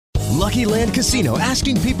Lucky Land Casino,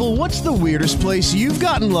 asking people, what's the weirdest place you've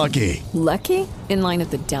gotten lucky? Lucky? In line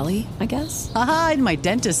at the deli, I guess? Aha, in my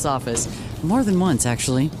dentist's office. More than once,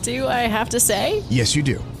 actually. Do I have to say? Yes, you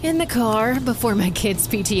do. In the car before my kids'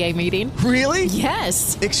 PTA meeting. Really?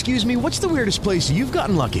 Yes. Excuse me, what's the weirdest place you've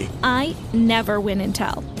gotten lucky? I never win and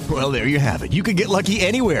tell. Well, there you have it. You can get lucky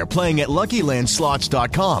anywhere, playing at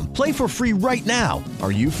LuckyLandSlots.com. Play for free right now.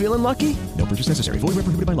 Are you feeling lucky? No purchase necessary. Void where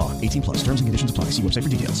prohibited by law. 18 plus. Terms and conditions apply. See website for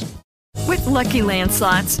details. With Lucky Land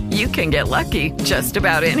Slots, you can get lucky just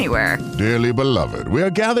about anywhere. Dearly beloved, we are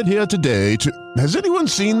gathered here today to... Has anyone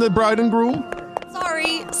seen the bride and groom?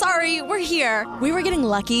 Sorry, we're here. We were getting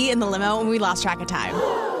lucky in the limo and we lost track of time.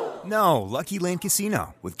 No, Lucky Land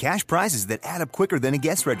Casino, with cash prizes that add up quicker than a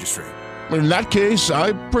guest registry. In that case,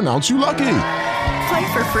 I pronounce you lucky.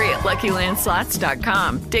 Play for free at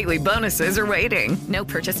LuckyLandSlots.com. Daily bonuses are waiting. No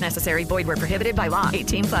purchase necessary. Void where prohibited by law.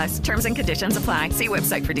 18 plus. Terms and conditions apply. See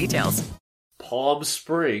website for details. Palm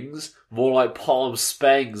Springs? More like Palm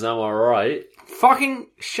Spangs, am I right? Fucking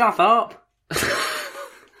shut up.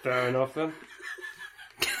 Fair enough then.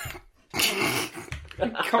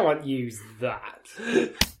 You can't use that.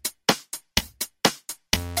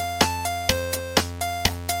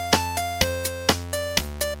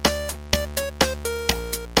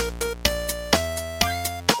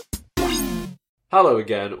 Hello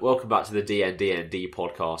again, welcome back to the DND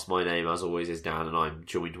podcast. My name, as always, is Dan, and I'm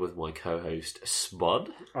joined with my co-host, Spud.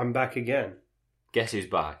 I'm back again. Guess who's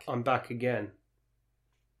back? I'm back again.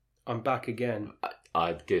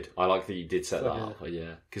 Good. I like that you did set that up.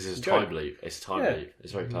 Yeah, because it's a time loop. It's a time loop.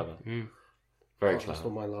 It's very clever. Mm. Very That's clever.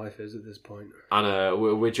 what my life is at this point. And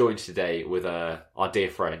we're joined today with our dear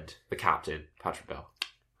friend, the captain, Patrick Bell.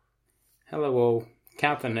 Hello all,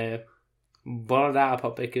 Captain here. Bolled out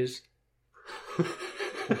pop pickers.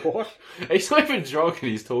 What? He's not even drunk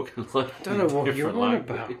and he's talking like I don't know what you're on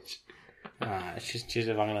about. It's just if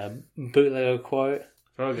I'm going to bootleg a quote.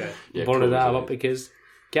 Okay. Yeah, Bolled out pop pickers.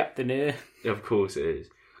 Captain here. Yeah, of course it is.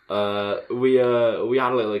 We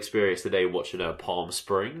had a little experience today watching Palm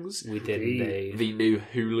Springs. We did indeed. The new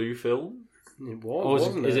Hulu film. It was,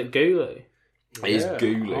 wasn't it? Is it Gulu? It is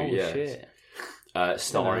Gulu, yes. Shit.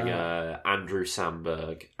 Starring Andrew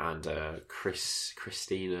Samberg and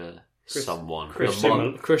Christina someone.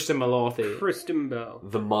 Kristen Malathi. Kristen Bell.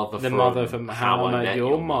 The mother from How I Met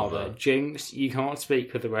Your Mother. Jinx, you can't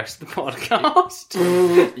speak for the rest of the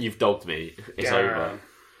podcast. You've dogged me. It's over.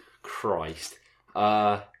 Christ.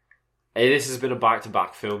 This has been a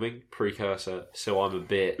back-to-back filming precursor, so I'm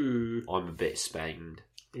a bit spanged.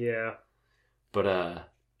 Yeah. But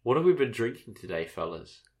what have we been drinking today,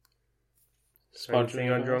 fellas? Same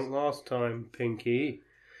thing I drank last time, Pinky.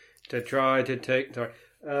 To try to take... Sorry.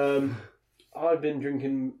 I've been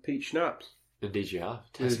drinking peach schnapps. Indeed you have.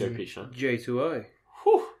 Tesco peach schnapps. J2O.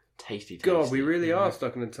 Whew. Tasty. God, we really are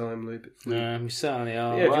stuck in a time loop. No, we certainly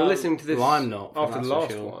are. Yeah, if you're listening to this I'm not, after the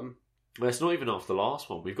last one... Well, it's not even after the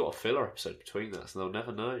last one. We've got a filler episode between that, so they'll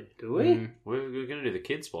never know. Do we? We're going to do the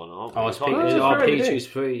kids one, aren't we? Oh, it's Peaches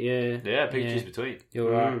between, yeah. Yeah, Peaches between.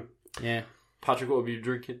 You're right. Yeah. Patrick, what have you been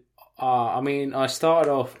drinking? I mean, I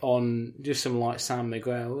started off on just some like San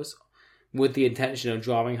Miguel's with the intention of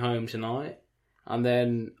driving home tonight. And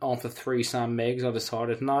then after 3 San Migs, I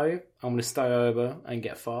decided, no, I'm going to stay over and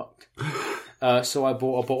get fucked. So I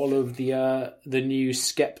bought a bottle of the new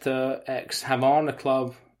Skepta X Havana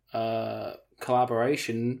Club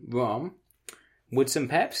collaboration rum with some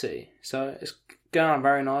Pepsi. So it's going on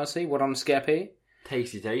very nicely. What on Skeppy?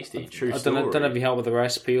 Tasty. True I story. don't know if you help with the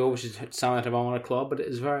recipe or which is San Havana Club, but it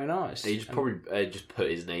is very nice. He just probably just put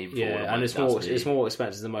his name for it. Yeah, and it's more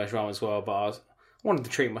expensive than most rum as well, but I wanted to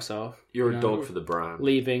treat myself. You're a dog for the brand.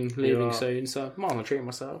 Leaving soon, so I'm going to treat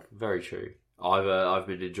myself. Very true. I've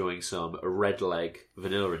been enjoying some Red Leg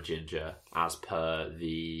Vanilla and Ginger as per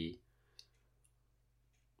the...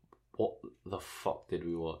 What the fuck did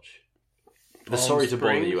we watch? The Sorry to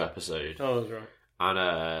Bother You episode. Oh, that's right. And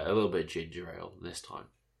a little bit of ginger ale this time.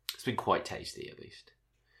 It's been quite tasty, at least.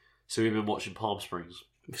 So we've been watching Palm Springs.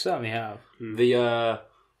 We certainly have.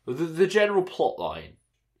 The general plot line.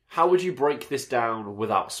 How would you break this down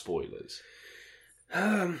without spoilers?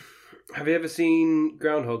 Have you ever seen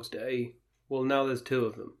Groundhog's Day? Well, now there's 2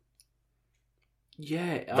 of them.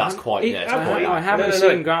 Yeah, that's quite. I haven't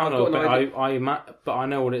seen Groundhog, but I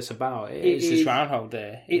know what it's about. It's just Groundhog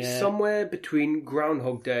Day. It's somewhere between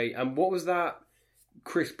Groundhog Day and what was that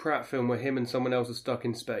Chris Pratt film where him and someone else are stuck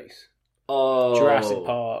in space? Oh, Jurassic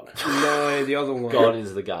Park. No, the other one. Guardians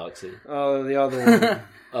of the Galaxy. Oh, the other one.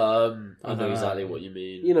 I know exactly what you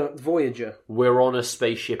mean. You know, Voyager. We're on a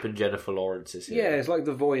spaceship and Jennifer Lawrence is here. Yeah, it's like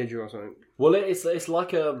the Voyager or something. Well, it's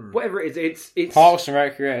like whatever it is. It's Parks and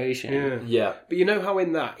Recreation. Yeah. But you know how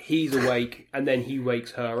in that he's awake and then he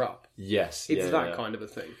wakes her up. Yes, It's that kind of a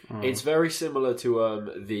thing. It's very similar to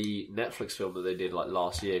the Netflix film that they did like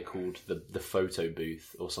last year called the Photo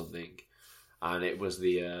Booth or something, and it was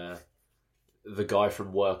the guy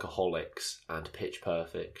from Workaholics and Pitch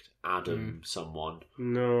Perfect, Adam someone.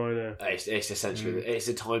 No idea. It's essentially it's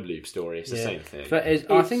a time loop story. It's the same thing. But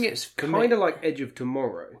I think it's kind of like Edge of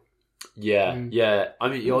Tomorrow. Yeah, yeah. I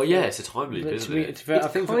mean, it's a time loop, isn't it? It's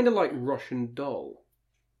kind of like Russian Doll.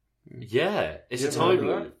 Yeah, it's a time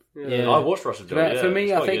loop. Yeah. I watched Russian Doll. But for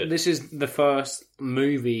me, I think good. this is the first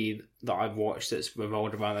movie that I've watched that's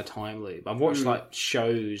revolved around the time loop. I've watched like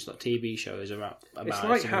shows, like TV shows about it's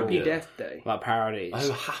like Happy Death Day. Like parodies.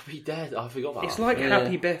 Oh, Happy Death! I forgot about. It's that. like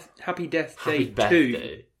Happy Death Day 2.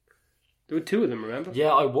 Day. There were 2 of them, remember? Yeah,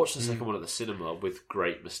 I watched the second one at the cinema with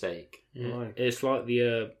great mistake. Yeah. Right. It's like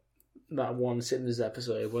the that one Simpsons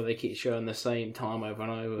episode where they keep showing the same time over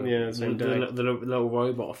and over. Yeah, same day. The little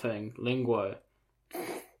robot thing, Linguo.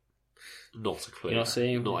 Not a clue. You're not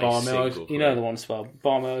seeing Not Bar a Mills. single You know clue. the one spell.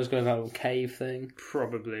 Bar Mills goes that little cave thing.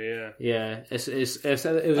 Probably, yeah. Yeah, it was a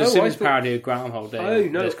Simpsons parody of Groundhog Day. Oh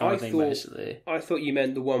no, this kind I of thing, thought basically. I thought you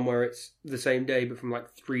meant the one where it's the same day but from like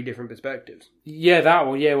 3 different perspectives. Yeah, that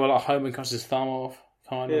one. Yeah, well, like Homer cuts his thumb off,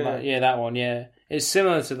 kind of. Yeah. Like, yeah, that one. Yeah, it's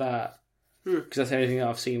similar to that because that's the only thing that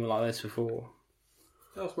I've seen like this before.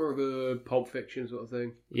 That's more of a Pulp Fiction sort of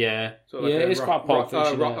thing. Yeah, Sort of like yeah, a it's quite Pulp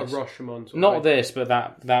Fiction. A Rashomon sort Not of thing. this, but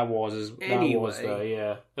that was Anyway. though.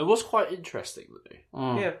 Yeah, It was quite interesting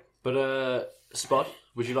though. Yeah. But Spud,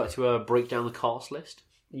 would you like to break down the cast list?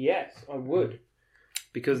 Yes, I would.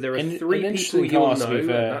 Because there are An 3 people interesting you'll cast, to know, be and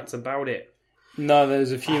fair. that's about it. no,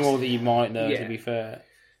 there's a few more that you might know. Yeah. To be fair,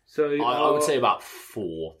 So I would say about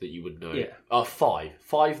 4 that you would know. Yeah.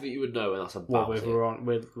 5 that you would know, and that's about with it.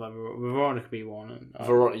 Veronica be one.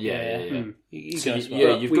 Yeah. You So go, you, Spud.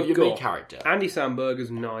 yeah, you've got We've your main got character. Andy Samberg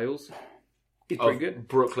as Niles. He's pretty good.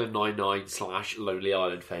 Brooklyn Nine-Nine / Lonely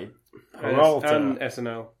Island fame. And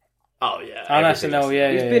SNL. Oh yeah, And everything SNL,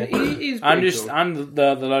 yeah, He's yeah. been he's and pretty just cool. and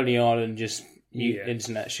the Lonely Island just Yeah.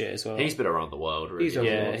 internet shit as well. He's been around the world, really. He's done a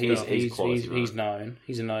lot yeah, of he's stuff. he's quality man. he's known.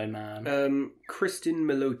 He's a known man. Kristen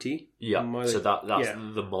Milotti. Yeah, so that's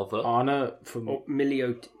the mother. Anna from Or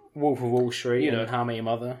Milioti. Wolf of Wall Street, You know. and How I Met Your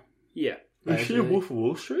Mother. Yeah. Is she a Wolf of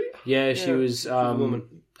Wall Street? Yeah, she was a woman.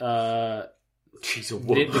 She's a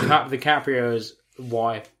woman. DiCaprio's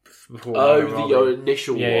wife before. Oh, Margot the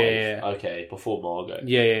initial Yeah, wife. yeah, yeah. Okay, before Margot.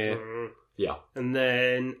 Yeah. Yeah. And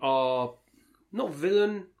then our not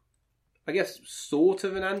villain, I guess sort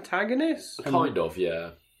of an antagonist. Kind of,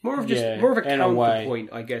 yeah. More of Yeah, more of a in a way. counterpoint,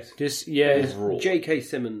 I guess. Just yeah. Is J.K.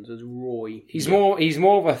 Simmons as Roy. He's more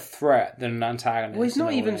of a threat than an antagonist. Well, he's not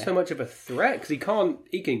in a even way. so much of a threat because he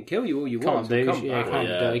can kill you all you want. Can't do Come shit.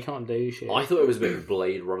 back. He can't do shit. I thought it was a bit of a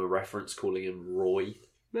Blade Runner reference calling him Roy.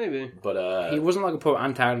 Maybe. But he wasn't like a proper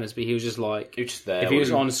antagonist, but he was just like he was just there. if he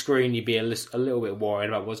was on screen, you'd be a little bit worried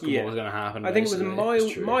about what was going to happen. I think it was a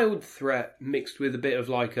basically. mild threat mixed with a bit of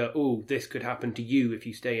like this could happen to you if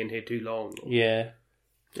you stay in here too long. Yeah.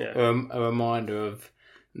 Yeah. A reminder of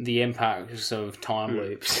the impacts of time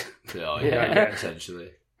loops. Yeah,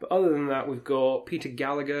 essentially. But other than that, we've got Peter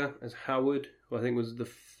Gallagher as Howard, who I think was the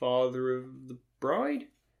father of the bride.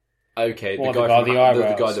 Okay, Well, the the guy guy from with the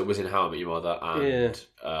eyebrows. the guy that was in How I Met Your Mother and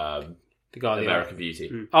The guy, American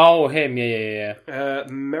Beauty. Oh, him. Yeah.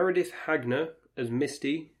 Meredith Hagner as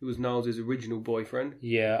Misty, who was Niles' original boyfriend.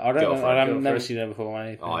 Yeah, I don't know. I've never Girlfriend. seen her before. Or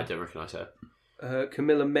anything. Oh, I don't recognise her.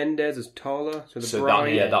 Camilla Mendez as Tala, so the So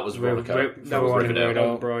bride. that was Veronica. That was Riverdale.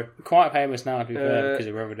 Riverdale. Bride. Quite famous now, to be fair, because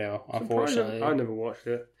of Riverdale. Unfortunately, I never watched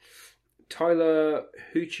it. Tyler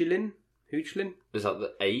Hoechlin? Is that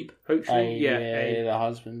the Abe? Hoechlin? Yeah, Abe. the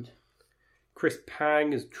husband. Chris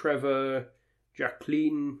Pang as Trevor.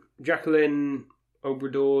 Jacqueline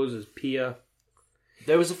Obradors as Pia.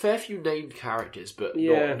 There was a fair few named characters, but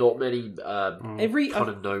Yeah. not many Every kind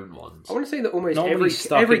of known ones. I want to say that almost Not every many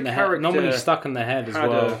stuck every in the character head. Not many stuck in the head as had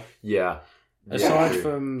well. Yeah. Aside true.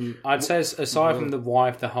 from, I'd say, aside from the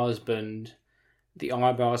wife, the husband, the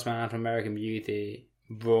eyebrows man from American Beauty,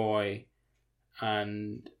 Roy,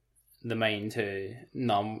 and the main two,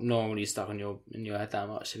 not really stuck in your head that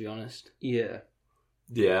much, to be honest. Yeah.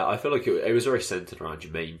 Yeah, I feel like it was very centered around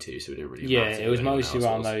your main two, so it didn't really matter. Yeah, it was who anyone mostly else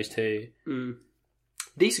around was. those two.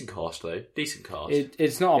 Decent cast though. Decent cast.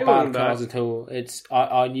 It's not a It bad wasn't bad. cast at all. It's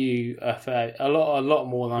I knew a lot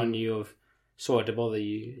more than I knew of Sorry to bother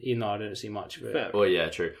you, even though I don't see much of it. Fair. Well, yeah,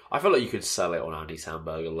 true. I feel like you could sell it on Andy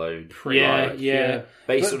Samberg alone. Yeah.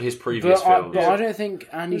 Based on his previous films. But I don't think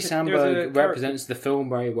Andy There's a Samberg represents the film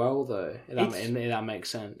very well, though. If that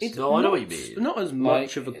makes sense. No, I know what you mean. Not as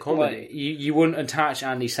much of a comedy. You wouldn't attach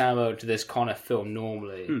Andy Samberg to this kind of film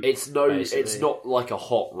normally. It's not like a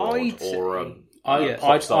Hot Rod or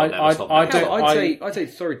I'd say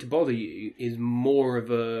Sorry to Bother You is more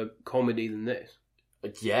of a comedy than this.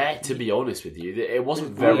 Yeah, to be honest with you, it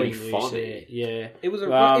wasn't very funny. Yeah, it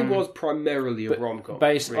was primarily a rom-com.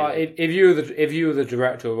 If you were the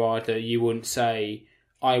director or writer, you wouldn't say,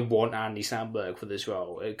 "I want Andy Samberg for this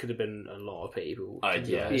role." It could have been a lot of people.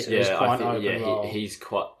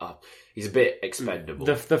 He's a bit expendable.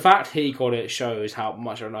 The fact he got it shows how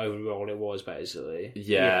much of an open role it was, basically.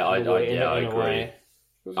 I agree.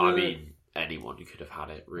 I mean, anyone who could have had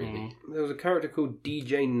it, really. There was a character called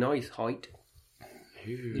DJ Nice Height.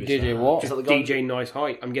 DJ what? DJ Nice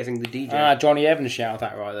Height. I'm guessing the DJ. Johnny Evans shouted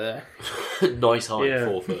that right there. Nice Height,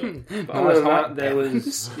 4 foot. But other than that, there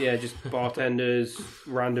was just bartenders,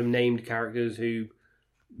 random named characters who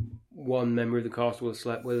one member of the cast will have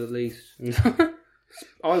slept with at least.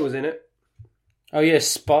 I was in it. Oh yeah,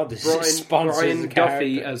 Spud. Brian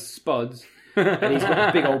Duffy as Spuds. And he's got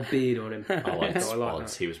a big old beard on him. I like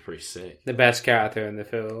Spuds. He was pretty sick. The best character in the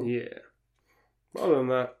film. Yeah. But other than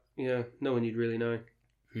that, no one you'd really know.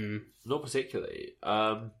 Not particularly.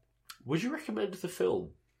 Would you recommend the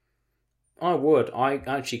film? I would. I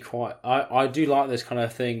actually I do like this kind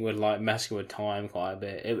of thing with like messing with time quite a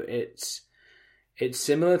bit. It's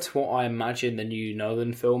similar to what I imagine the new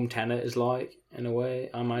Nolan film Tenet is like, in a way.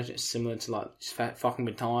 I imagine it's similar to like just fucking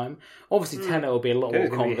with time. Obviously Tenet will be a lot more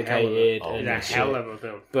complicated. It's a hell of a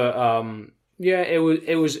film. But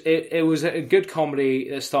it was a good comedy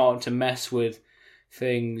that started to mess with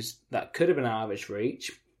things that could have been out of its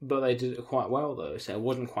reach, but they did it quite well though, so it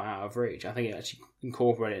wasn't quite out of reach. I think it actually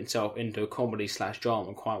incorporated itself into a comedy /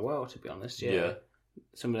 drama quite well, to be honest. Yeah.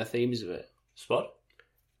 Some of the themes of it. Spot?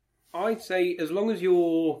 I'd say as long as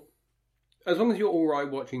you're alright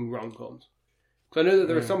watching rom-coms. Because I know that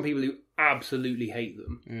there are some people who absolutely hate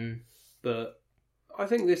them. But I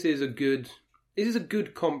think this is a good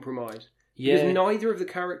compromise. Yeah. Because neither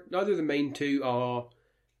of the main two are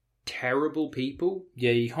terrible people.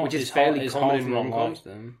 Yeah, you can't. Which is fairly common in rom-coms.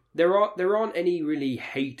 There aren't any really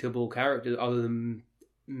hateable characters other than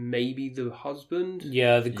maybe the husband.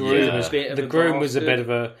 Yeah, the groom was a bit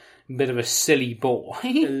of a silly boy.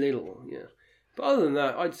 A little, yeah. But other than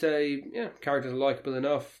that, I'd say characters are likable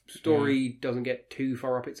enough. Story doesn't get too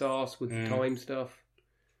far up its arse with the time stuff.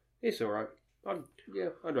 It's alright. I'd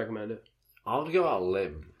recommend it. I'm gonna go out on a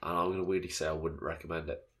limb, and I'm gonna weirdly say I wouldn't recommend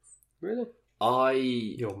it. Really?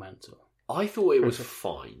 You're mental. I thought it was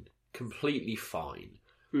fine, completely fine,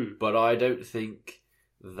 but I don't think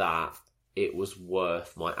that it was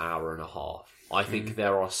worth my hour and a half. I think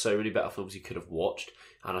there are so many better films you could have watched,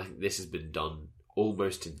 and I think this has been done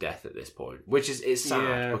almost to death at this point, which is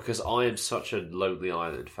sad because I am such a Lonely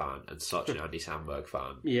Island fan and such an Andy Samberg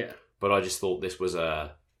fan. Yeah, but I just thought this was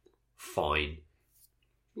a fine.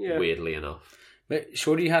 Yeah. Weirdly enough. But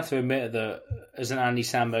surely you have to admit that as an Andy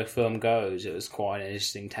Samberg film goes, it was quite an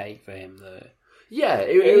interesting take for him, though. Yeah,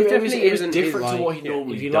 it was different to what he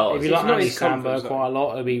normally does. If you like Andy Samberg quite a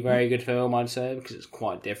lot, it'd be a very good film, I'd say, because it's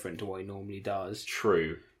quite different to what he normally does.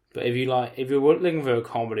 True. But if you're looking for a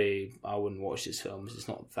comedy, I wouldn't watch this film because it's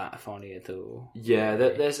not that funny at all. Yeah,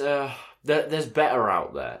 there's better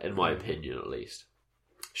out there, in my opinion, at least.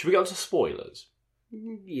 Should we go on to spoilers?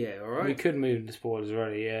 Yeah, alright. We could move into spoilers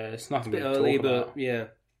already, yeah. It's nothing it's a bit early, but yeah.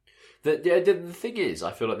 The thing is,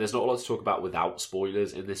 I feel like there's not a lot to talk about without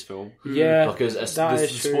spoilers in this film. Yeah, because the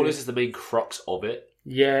spoilers is the main crux of it.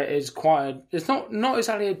 Yeah, it's it's not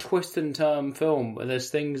exactly a twist and turn film, but there's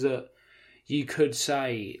things that you could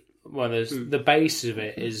say. Well, there's the base of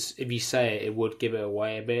it is if you say it would give it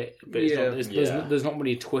away a bit, but there's not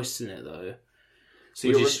really twists in it though. So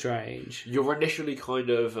which is strange. You're initially kind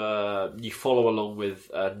of you follow along with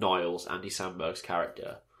Niles, Andy Samberg's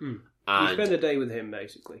character. And you spend a day with him,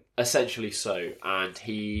 basically. Essentially so. And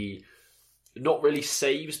he not really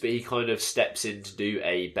saves, but he kind of steps in to do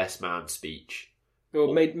a best man speech.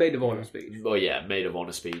 Or maid of honour speech. Oh yeah, maid of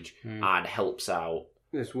honour speech. And helps out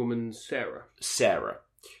this woman, Sarah.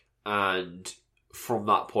 And from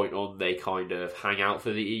that point on, they kind of hang out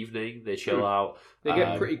for the evening. They chill out. They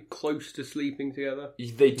get pretty close to sleeping together.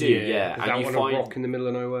 They do, yeah. And you find a rock in the middle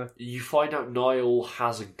of nowhere. You find out Niall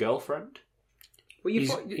has a girlfriend. Well, you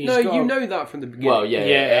know that from the beginning. Well,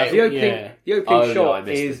 yeah. The opening shot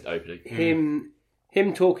is opening.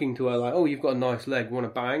 him talking to her like, "Oh, you've got a nice leg. Want to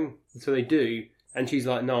bang?" So they do, and she's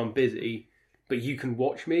like, "No, I'm busy." but you can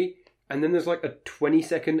watch me. And then there's like a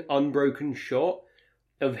 20-second unbroken shot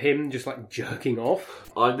of him just like jerking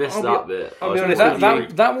off. I missed that bit. I'll be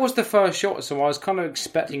honest that was the first shot, so I was kind of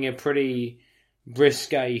expecting a pretty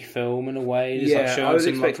risque film in a way. Just like showing I was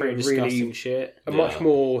some like expecting pretty a disgusting shit. A much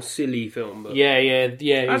more silly film. But Yeah. actually,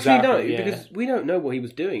 Exactly, no, yeah. because we don't know what he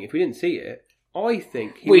was doing. If we didn't see it, I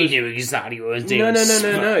think we knew exactly what he was doing.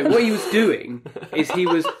 No. What he was doing is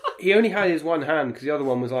he only had his one hand because the other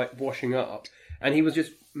one was like washing up, and he was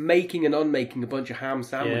just making and unmaking a bunch of ham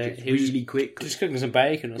sandwiches really quick. Just cooking some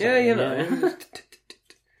bacon or something. Yeah, you know.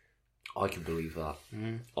 I can believe that.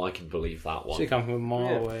 I can believe that one. Should come from a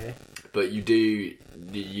mile away. But you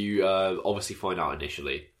obviously find out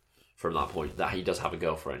initially from that point that he does have a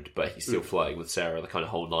girlfriend, but he's still flirting with Sarah the kind of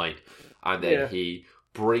whole night. And then he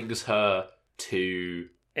brings her to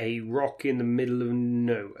a rock in the middle of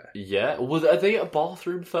nowhere. Yeah. Are they at a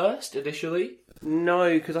bathroom first initially?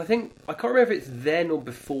 No, because I can't remember if it's then or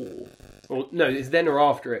before. Or no, it's then or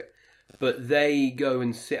after it. But they go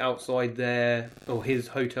and sit outside his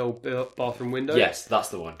hotel bathroom window. Yes, that's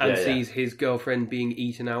the one. And sees his girlfriend being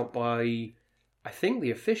eaten out by, I think,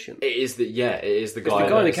 the officiant. It is the guy. It's the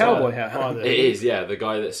guy in the cowboy hat. It is, the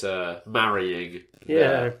guy that's marrying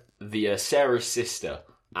the Sarah's sister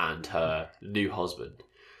and her new husband.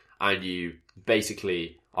 And you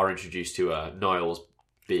basically are introduced to Niles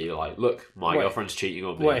being like, look, my girlfriend's cheating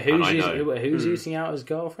on me. Who's eating out his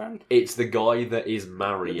girlfriend? It's the guy that is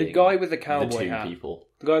marrying the guy with the cowboy hat. People.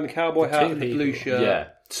 The guy in the cowboy hat and the blue shirt. Yeah.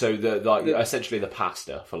 So essentially the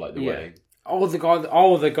pastor for like the wedding. Oh, the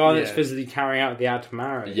guy that's physically carrying out the ad to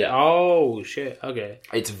marry. Yeah. Oh shit. Okay.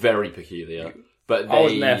 It's very peculiar. But I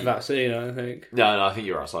wasn't there for that scene, I don't think. No, I think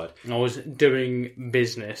you were outside. I was doing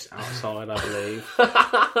business outside, I believe.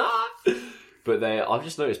 But I've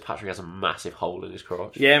just noticed Patrick has a massive hole in his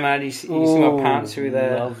crotch. Yeah, man, you see my pants through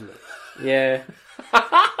there. Lovely. Yeah.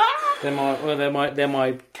 They're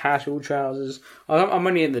my casual trousers. I'm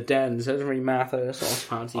only in the den, so it doesn't really matter. It's not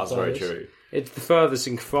a panty place. That's very true. It's the furthest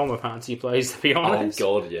thing from a panty place, to be honest.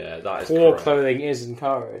 Oh god, yeah, that is Poor correct. clothing is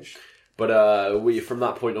encouraged. But from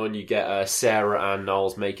that point on, you get Sarah and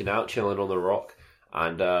Niles making out, chilling on the rock,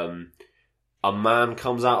 and a man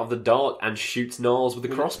comes out of the dark and shoots Niles with a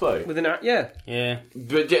crossbow. Yeah.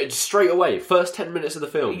 But straight away, first 10 minutes of the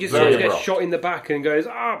film, He just very gets abrupt. shot in the back and goes,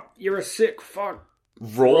 you're a sick fuck,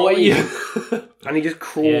 Roy. And he just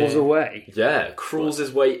crawls away. Yeah, crawls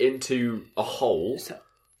his way into a hole.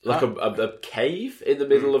 Like a cave in the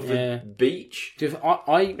middle of the beach. Dude,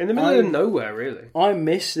 in the middle of nowhere, really. I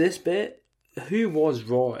missed this bit. Who was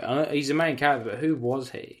Roy? He's the main character, but who was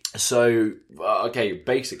he? So,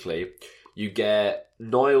 basically, you get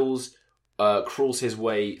Niles crawls his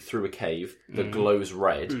way through a cave that glows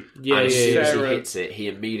red. And as soon as he hits it, he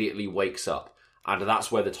immediately wakes up. And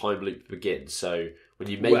that's where the time loop begins. So, when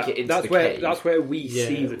you make it into the cave... That's where we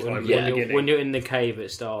see the time loop. When you're in the cave, it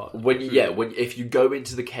starts. If you go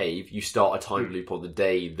into the cave, you start a time loop on the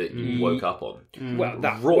day that you woke up on.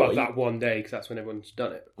 That one day, because that's when everyone's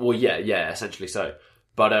done it. Well, yeah, essentially so.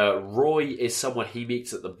 But Roy is someone he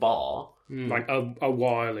meets at the bar... Like a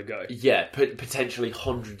while ago. Yeah, potentially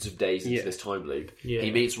hundreds of days into this time loop. Yeah. He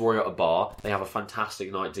meets Roy at a bar. They have a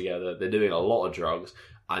fantastic night together. They're doing a lot of drugs.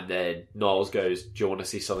 And then Niles goes, do you want to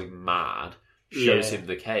see something mad? Shows him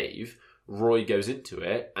the cave. Roy goes into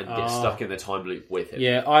it and gets stuck in the time loop with him.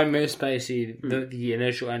 Yeah, I missed basically the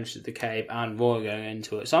initial entrance to the cave and Roy going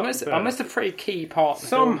into it. So I missed a pretty key part of the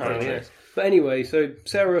film. Yes. But anyway, so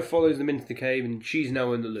Sarah follows them into the cave and she's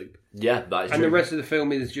now in the loop. Yeah, that is and true. The rest of the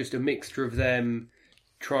film is just a mixture of them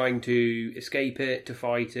trying to escape it, to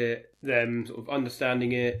fight it, them sort of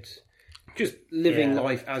understanding it, just living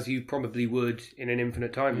life as you probably would in an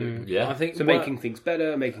infinite time loop. Yeah. I think making things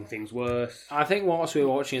better, making things worse. I think whilst we were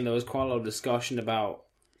watching, there was quite a lot of discussion about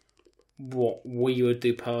what we would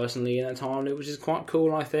do personally in that time loop, which is quite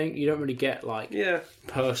cool. I think you don't really get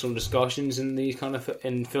personal discussions in these kind of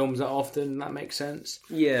in films that often. That makes sense.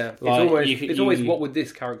 Yeah, like, it's always what would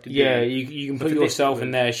this character do? Yeah, you can put yourself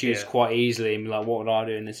in their shoes quite easily and be like, what would I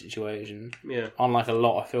do in this situation? Yeah, unlike a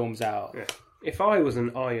lot of films out. Yeah. If I was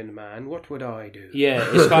an Iron Man, what would I do? Yeah,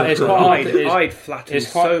 it's quite hard. I'd flatten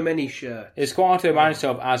so many shirts. It's quite hard to imagine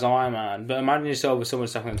yourself as Iron Man, but imagine yourself with someone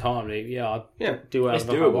stuck in time loop. I'd do whatever. It's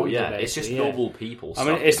doable. It's just normal people. I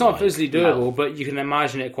mean, it's not physically doable, but you can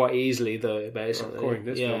imagine it quite easily, though. Basically, according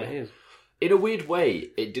to this film, it is. In a weird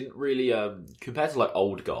way, it didn't really compared to like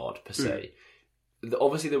Old Guard per se.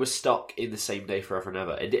 obviously they were stuck in the same day forever and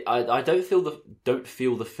ever. I don't feel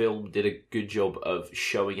the film did a good job of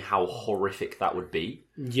showing how horrific that would be.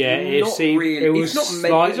 Yeah, it was it's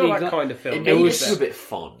not that kind of film. It was a bit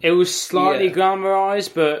fun. It was slightly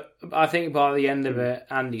glamorized, but I think by the end of it,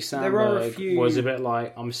 Andy Samberg was a bit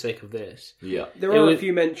like, I'm sick of this. Yeah, there are a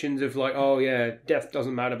few mentions of like, oh yeah, death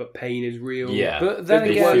doesn't matter, but pain is real. Yeah, but then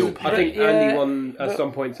again, I think Andy at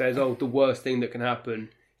some point says, oh, the worst thing that can happen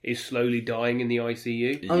is slowly dying in the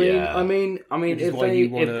ICU. I mean,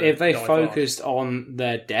 if they focused on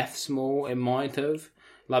their deaths more, it might have,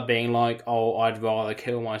 like being like, oh, I'd rather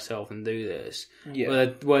kill myself than do this. Yeah,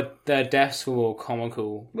 but their deaths were more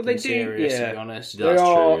comical than serious, to be honest.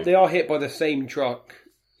 They are hit by the same truck.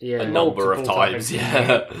 Yeah, a number of times.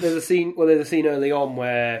 Yeah, there's a scene early on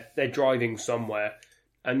where they're driving somewhere,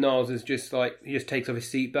 and Niles is just like, he just takes off his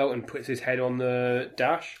seatbelt and puts his head on the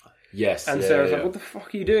dash. Yes, and Sarah's like, "What the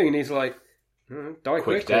fuck are you doing?" And he's like, "Die quick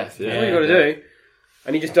quickly. Death. That's what you got to do."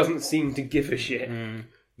 And he just doesn't seem to give a shit.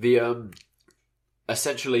 The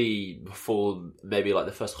essentially before maybe like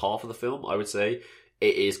the first half of the film, I would say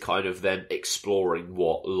it is kind of them exploring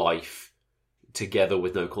what life together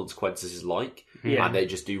with no consequences is like, and they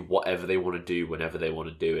just do whatever they want to do whenever they want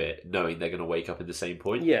to do it, knowing they're going to wake up in the same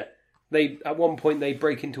point. Yeah, at one point they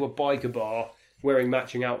break into a biker bar wearing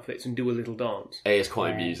matching outfits and do a little dance. It is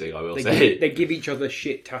quite amusing, I will say. They give each other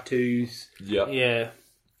shit tattoos. Yeah.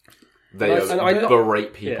 They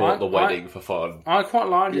berate people at the wedding for fun. I quite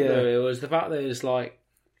liked it though. It was the fact that it's like,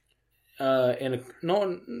 in a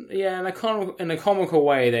comical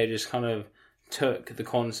way, they just kind of took the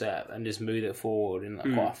concept and just moved it forward in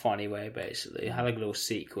quite a funny way. Basically, it had like a little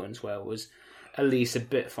sequence where it was at least a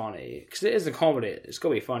bit funny, because it is a comedy. It's got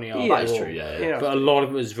to be funny. That's true. Yeah. But a lot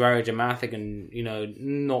of it was very dramatic and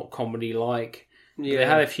not comedy like. Yeah. They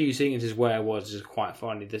had a few sequences where it was just quite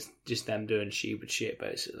funny, just them doing stupid shit,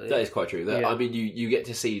 basically. That is quite true. I mean, you get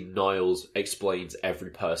to see Niles explains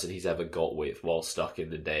every person he's ever got with while stuck in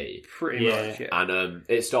the day. Pretty much, yeah. And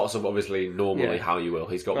it starts off obviously normally how you will.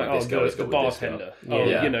 He's got with this girl, he's got with this girl.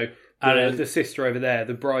 Bartender. And the sister over there,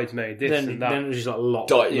 the bridesmaid, and that. Then it was just like a lot.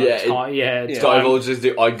 Divulges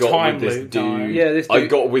I got with this dude. This dude. I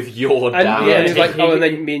got with your dad. And he's like, and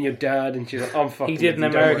then me and your dad, and she's like, I'm fucking. He did an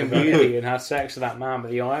American Beauty and had sex with that man with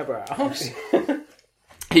the eyebrows.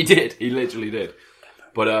 He did. He literally did.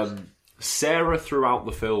 But Sarah throughout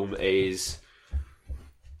the film is,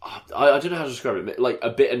 I don't know how to describe it, like a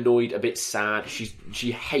bit annoyed, a bit sad.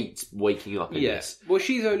 She hates waking up in this. Well,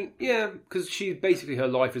 because basically her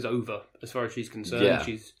life is over as far as she's concerned. Yeah.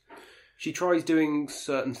 She tries doing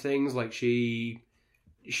certain things, like she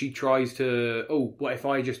tries to, what if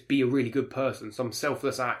I just be a really good person, some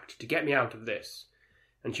selfless act to get me out of this?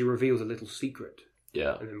 And she reveals a little secret.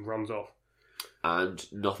 Yeah. And then runs off. And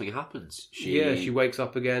nothing happens. She wakes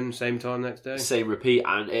up again, same time next day. Same repeat,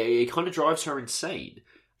 and it kind of drives her insane.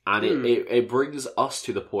 And it brings us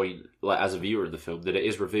to the point, like as a viewer in the film, that it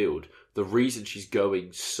is revealed the reason she's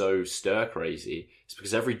going so stir crazy is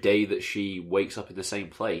because every day that she wakes up in the same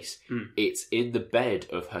place, it's in the bed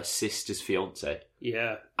of her sister's fiance.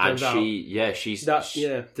 Yeah, and she's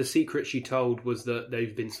the secret she told was that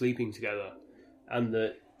they've been sleeping together, and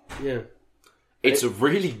that it's a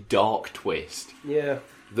really dark twist. Yeah,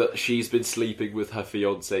 that she's been sleeping with her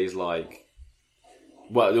fiance's Well,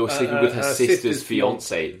 they were sleeping with her sister's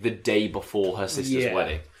fiance the day before her sister's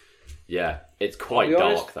wedding. Yeah, it's quite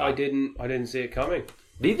dark. That I didn't see it coming.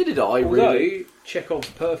 Neither did I. Although really. Chekhov's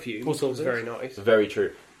perfume was very nice. Very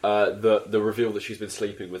true. The reveal that she's been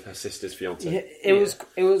sleeping with her sister's fiance. Yeah, it was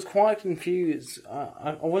quite confused.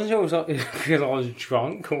 I wasn't sure it was because I was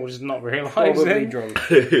drunk or just not realising. Probably drunk.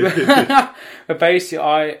 But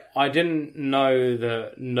basically, I didn't know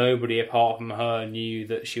that nobody apart from her knew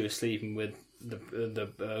that she was sleeping with the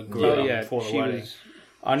girl before the wedding.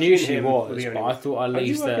 I knew she was, but I thought at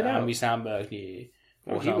least that Andy Samberg knew.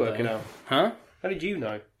 How did you work it out? Huh? How did you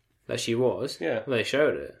know? That she was? Yeah. Well, they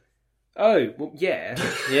showed it. Oh, well, yeah.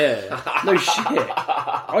 Yeah. No shit.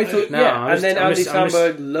 I thought, and then Andy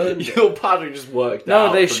Samberg learned it. Your pattern just worked out.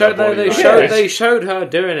 No, they showed her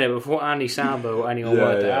doing it before Andy Samberg or anyone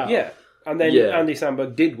worked it out. Yeah. And then Andy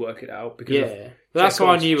Samberg did work it out because of that's what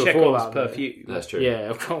I knew before that. Perfume. That's true. Yeah,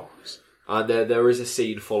 of course. And there is a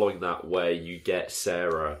scene following that where you get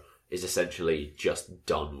Sarah is essentially just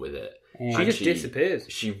done with it. She just disappears.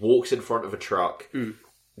 She walks in front of a truck,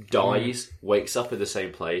 dies, wakes up in the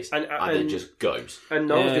same place, and then just goes. And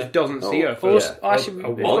Niles just doesn't see her for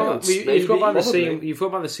you've got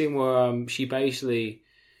about the scene where she basically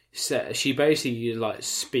like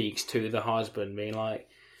speaks to the husband, being like,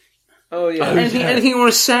 Oh yeah. Anything you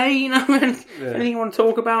want to say? You know, anything you want to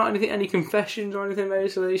talk about? Anything? Any confessions or anything?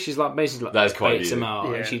 Basically, she's like That's quite baits him out,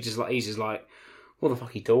 Yeah. and he's just like, what the fuck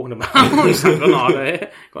are you talking about? He's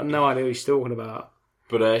like, got no idea what he's talking about.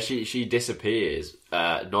 But she disappears.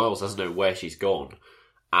 Niles doesn't know where she's gone,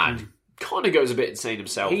 and kind of goes a bit insane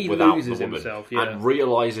himself He without loses the woman, himself, yeah. and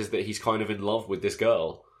realizes that he's kind of in love with this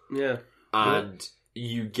girl. Yeah. And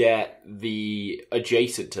you get the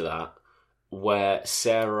adjacent to that, where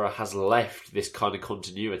Sarah has left this kind of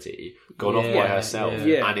continuity, gone off by herself,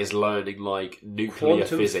 and is learning like nuclear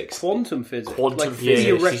physics. Quantum physics. Quantum like physics.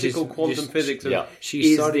 theoretical quantum physics.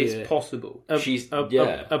 She is studied this it. possible?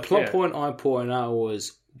 A plot point I pointed out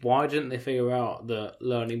was, why didn't they figure out that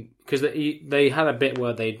learning... Because they had a bit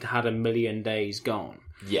where they'd had 1 million days gone.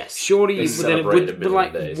 Yes. Surely, They within, celebrated a but million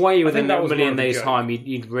like days. way I within think that that was 1 million more of a days' joke. time,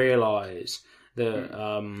 you'd realise that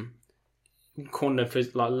quantum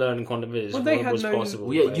physics, like learning quantum physics, Well, they had was no- possible.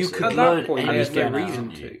 Well, yeah, you basically. could At learn that point, they anything had no out.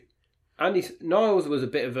 reason to. Andy Niles was a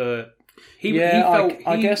bit of a... He Yeah, felt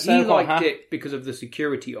I he, guess he they're quite liked it because of the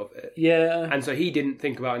security of it, Yeah. and so he didn't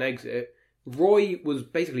think about an exit. Roy was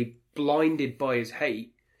basically blinded by his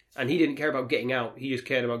hate, and he didn't care about getting out. He just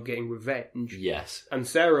cared about getting revenge. Yes. And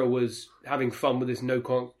Sarah was having fun with this no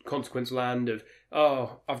consequence land of,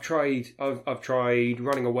 I've tried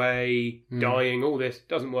running away, dying, all this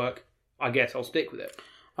doesn't work. I guess I'll stick with it.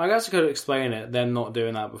 I guess I could explain it. Them not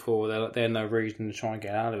doing that before, they had no reason to try and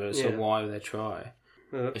get out of it. So Yeah. why would they try?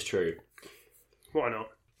 It's true. Why not?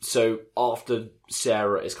 So after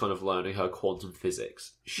Sarah is kind of learning her quantum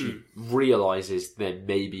physics, she realizes there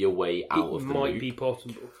may be a way out It of the might loop. be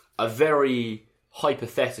possible. A very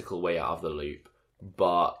hypothetical way out of the loop,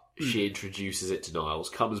 but she introduces it to Niles,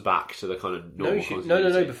 comes back to the kind of normal No.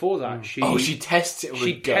 continuity. Before that, she tests it on a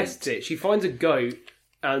She goat. tests it. She finds a goat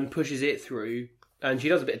and pushes it through, and she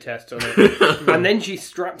does a bit of test on it, and then she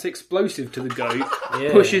straps explosive to the goat,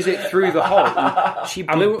 pushes it through the hole, She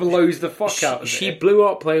and blows the fuck out of She it. blew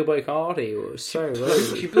up Playboy Cardi. It was so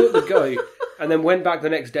rude. She blew up the goat, and then went back the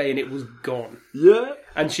next day, and it was gone. Yeah.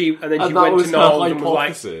 And then she And went that was to her Niles and was like,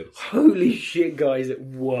 hypothesis. "Holy shit, guys, it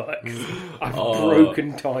works! I've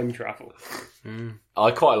broken time travel."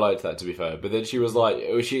 I quite liked that, to be fair. But then she was like,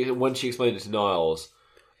 when she explained it to Niles,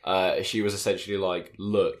 she was essentially like,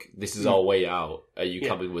 "Look, this is our way out. Are you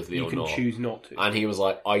coming with me You or can not?" choose not to. And he was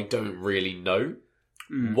like, "I don't really know."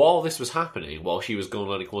 While this was happening, while she was going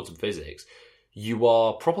learning quantum physics, you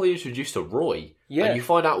are properly introduced to Roy, and you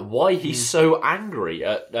find out why he's so angry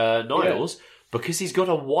at Niles. Because he's got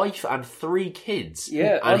a wife and 3 kids.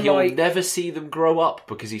 Yeah, and he'll unlike- never see them grow up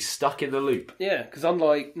because he's stuck in the loop. Yeah, because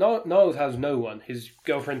unlike Niles has no one. His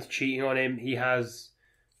girlfriend's cheating on him. He has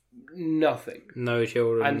nothing. No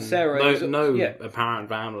children. And Sarah no, is- no yeah. apparent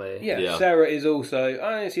family. Yeah, Sarah is also.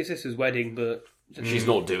 It's your sister's wedding, but She's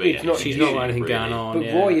not doing it's not anything. She's not got really. anything going on. But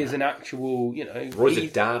yeah. Roy is an actual, Roy's a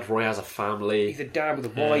dad. Roy has a family. He's a dad with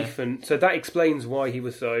a wife, and so that explains why he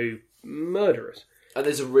was so murderous. And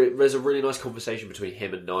there's a really nice conversation between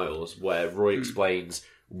him and Niles where Roy explains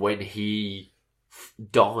when he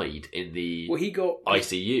died in the Well, he got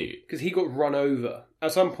ICU. because he got run over.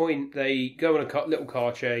 At some point, they go on a little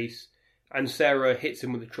car chase, and Sarah hits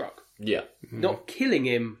him with a truck, Yeah, not killing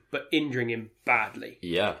him, but injuring him badly.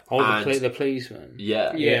 yeah. Oh, And- the policeman.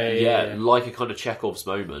 yeah, Yeah. like a kind of Chekhov's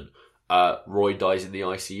moment. Roy dies in the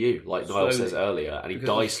ICU, like Niles Slowly. says earlier, and he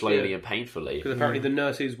Because dies of- slowly yeah. and painfully. Because apparently the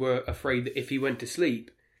nurses were afraid that if he went to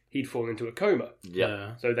sleep, he'd fall into a coma.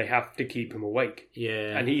 Yeah. So they have to keep him awake.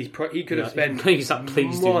 Yeah. And he could have spent Please do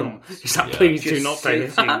not. months He's like, please do just not say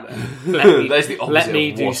sitting that. there. There's the opposite Let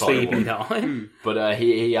me of do what I sleepy want. time. But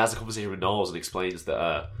he has a conversation with Niles and explains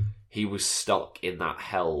that he was stuck in that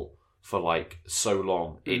hell for like so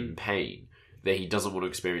long in pain that he doesn't want to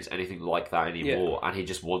experience anything like that anymore, and he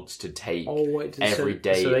just wants to take every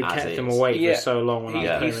day So they as kept it him is. awake Yeah. for so long when He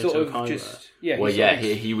I came sort into a of coma. just Well, he yeah,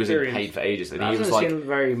 sort of he was in pain experienced- for ages, and That he was doesn't like, seem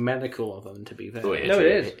very medical of them, to be fair. Oh, yeah, No, true.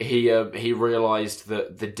 it is. He realised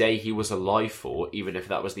that the day he was alive for, even if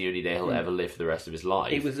that was the only day he'll ever live for the rest of his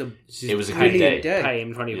life, It was a good brilliant day. Pay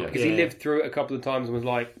him 20 Yeah. bucks. because he lived through it a couple of times and was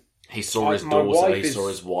like, He saw his my daughter, wife he is saw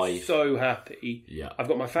his wife. so happy. Yeah. I've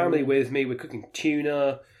got my family with me. We're cooking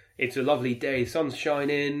tuna. It's a lovely day. Sun's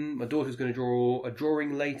shining. My daughter's going to draw a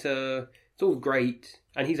drawing later. It's all great,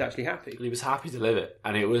 and he's actually happy. And he was happy to live it,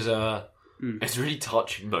 and it was it's a really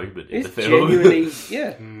touching moment in It's the film. genuinely,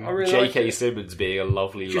 yeah. I really like J.K. it. Simmons being a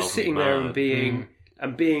lovely, Just lovely sitting man. there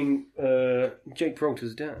and being Jake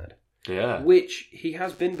Peralta's dad, Yeah, which he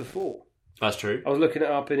has been before. that's true. I was looking it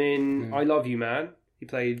up, and in I Love You Man, he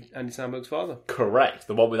played Andy Samberg's father. Correct,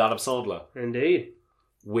 the one with Adam Sandler. Indeed,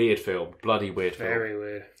 Weird film, bloody weird film. very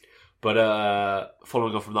weird. But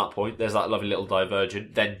following on from that point, there's that lovely little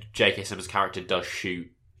divergent. Then J.K. Simmons' character does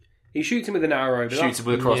shoot. He shoots him with an arrow. Shoots him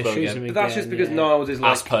with a crossbow again. But that's just because Niles is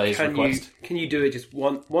like, as per his request. Can you do it just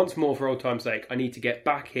once more for old time's sake? I need to get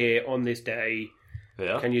back here on this day.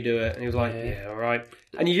 Yeah. Can you do it? And he was like, yeah, all right.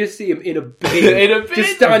 And you just see him in a bin.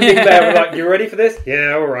 Just standing there like, you ready for this?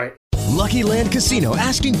 Yeah, all right. Lucky Land Casino,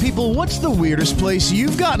 asking people, what's the weirdest place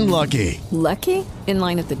you've gotten lucky? Lucky? In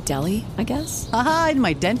line at the deli, I guess? Aha, in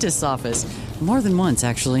my dentist's office. More than once,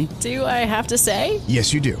 actually. Do I have to say?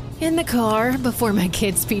 Yes, you do. In the car before my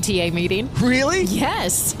kids' PTA meeting. Really?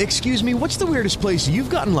 Yes. Excuse me, what's the weirdest place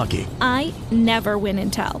you've gotten lucky? I never win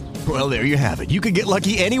and tell. Well, there you have it. You can get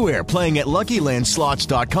lucky anywhere, playing at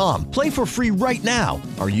LuckyLandSlots.com. Play for free right now.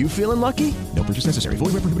 Are you feeling lucky? No purchase necessary.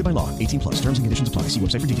 Void where prohibited by law. 18+. Terms and conditions apply. See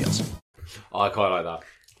website for details. I quite like that.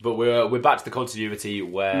 But we're back to the continuity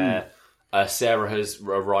where Sarah has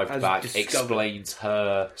arrived back, explains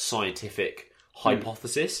her scientific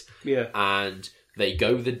hypothesis, and they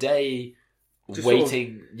go the day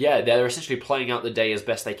waiting. They're essentially playing out the day as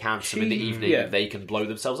best they can, so in the evening they can blow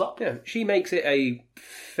themselves up. Yeah, she makes it a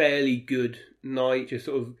fairly good night. Just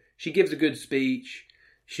sort of, she gives a good speech.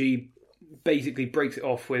 She basically breaks it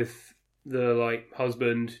off with the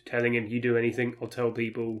husband telling him, "You do anything, I'll tell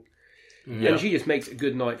people." And she just makes it a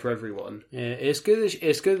good night for everyone. Yeah, it's good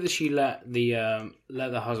that she let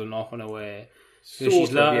the husband off in a way.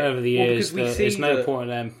 She's learned over the years that there's no point in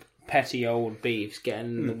them petty old beefs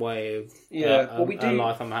getting in the way of a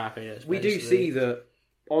life and happiness. We do see that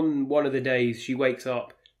on one of the days she wakes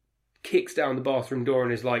up, kicks down the bathroom door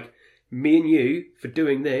and is like, "Me and you, for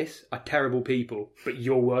doing this, are terrible people, but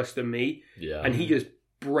you're worse than me." Yeah. And he just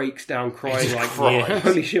breaks down crying like,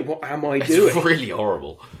 "Holy shit, what am I doing?" It's really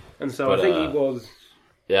horrible. And so I think he was...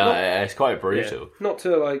 it's quite brutal. Yeah, not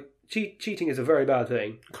to, cheating is a very bad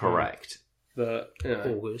thing. Correct. But,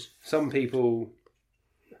 some people...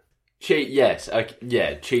 Cheating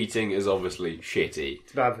is obviously shitty.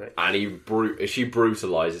 It's a bad thing. And she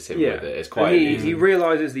brutalises him with it. It's quite... He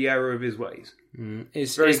realises the error of his ways.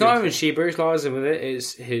 It's not even she brutalises him with it,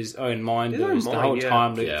 it's his own mind. The whole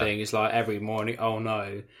time loop thing is like every morning, oh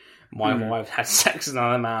no... My wife had sex with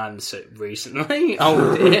another man recently.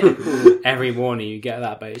 Oh dear. Every morning you get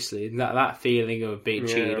that basically. That feeling of being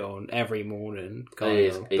cheated on every morning.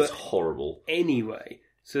 It's horrible. Anyway,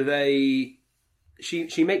 so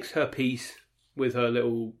she makes her peace with her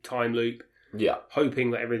little time loop. Yeah.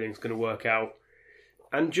 Hoping that everything's going to work out.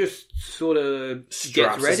 And just sort of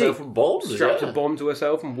straps gets ready. Herself and bombs, straps a bomb to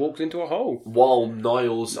herself and walks into a hole. While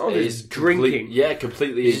Niles is drinking.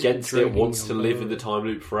 Completely against it, wants to live in the time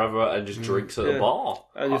loop forever and just drinks at a bar.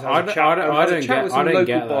 And just I don't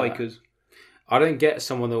get that. I don't get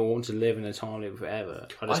someone that wants to live in a time loop forever.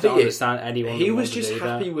 I just don't understand anyone. He was just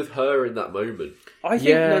happy with her in that moment. I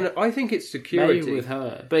think I think it's security. Maybe with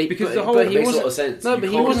her, because the whole thing makes a lot of sense. No, but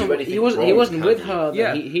he wasn't with her.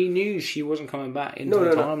 Yeah. He knew she wasn't coming back into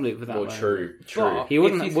the time loop with that. True. He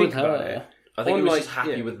wasn't with her. I think he was just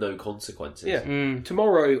happy with no consequences. Yeah.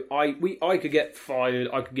 Tomorrow, I could get fired.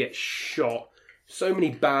 I could get shot. So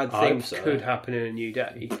many bad things could happen in a new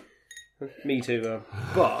day. Me too.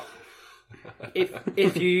 But if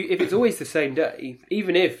it's always the same day,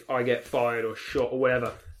 even if I get fired or shot or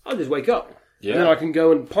whatever, I'll just wake up. Yeah. And then I can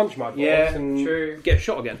go and punch my boss and get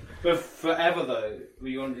shot again. But forever though, will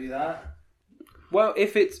you want to do that? Well,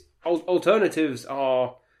 if it's alternatives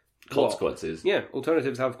are consequences.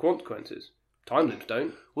 Alternatives have consequences. Time loops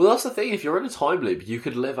don't. Well, that's the thing. If you're in a time loop, you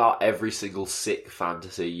could live out every single sick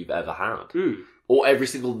fantasy you've ever had. Or every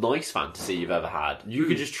single nice fantasy you've ever had. You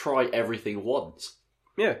could just try everything once.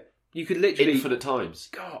 Yeah. You could literally... Infinite times.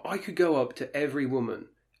 God, I could go up to every woman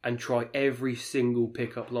and try every single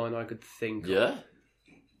pickup line I could think of. Yeah.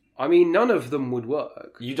 I mean, none of them would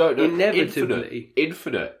work. You don't know. Inevitably.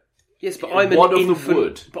 Infinite. Yes, but I'm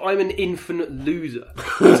an infinite loser.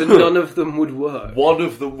 So none of them would work. One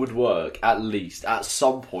of them would work, at least. At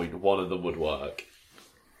some point, one of them would work.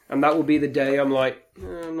 And that will be the day I'm like,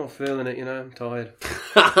 I'm not feeling it, I'm tired.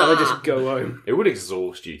 I just go home. It would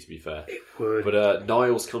exhaust you, to be fair. It would. But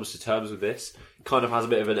Niles comes to terms with this, kind of has a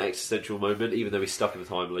bit of an existential moment, even though he's stuck in the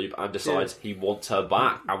time loop, and decides he wants her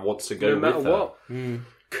back and wants to go with her. What.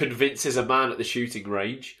 Convinces a man at the shooting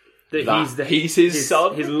range that he's his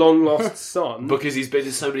son. His long-lost son. Because he's been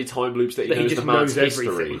in so many time loops that he knows the man's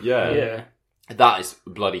history. Yeah. That is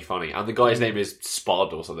bloody funny. And the guy's name is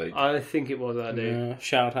Spud or something. I think it was that dude. Yeah,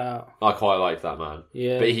 shout out. I quite like that man.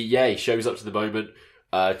 Yeah. But he shows up to the moment,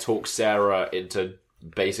 talks Sarah into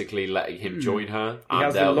basically letting him join her, He and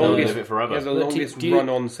has the they'll longest, live it forever. He has the But longest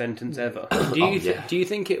run-on sentence ever. Do you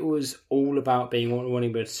think it was all about being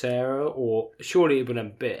wanting with Sarah, or surely it would have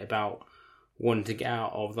been a bit about wanting to get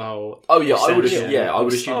out of the whole? Oh yeah, I would essential-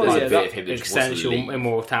 assume there's a bit of him that just wants to essential leave.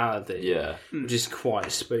 immortality. Yeah, which is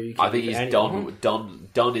quite spooky. I think he's Anyway.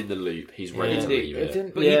 done in the loop. He's ready to leave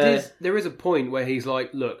it. But he did. There is a point where he's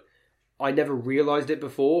like, "Look, I never realised it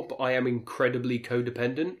before, but I am incredibly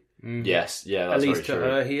codependent." Yes, yeah, that's at least very to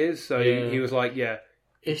true. her, he is. So Yeah. he was like, "Yeah,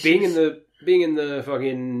 It's being just- in the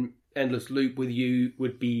fucking endless loop with you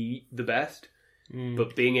would be the best,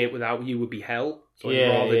 but being it without you would be hell. So I'd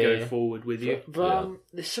rather go forward with you." But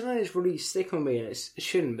there's something that's really sticking with me, and it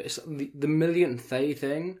shouldn't, but it's the millionth day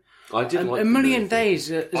thing. I did like a the million movie.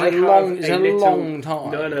 days is I a have long is a little- long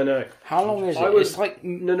time. No. How long is it? I was It's like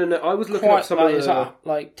no. I was looking quite at some like, of it's the.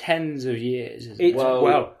 like tens of years. Isn't It's, it?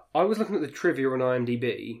 well, I was looking at the trivia on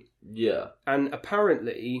IMDb, Yeah, and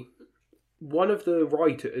apparently, one of the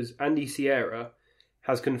writers, Andy Sierra,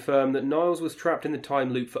 has confirmed that Niles was trapped in the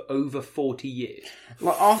time loop for over 40 years.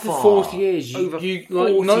 Like after 40 years, Over you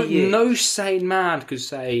 40 like years. no sane man could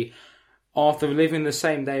say after living the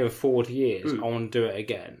same day for 40 years, I want to do it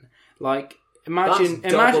again. Like imagine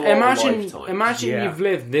That's double our lifetime. Yeah. you've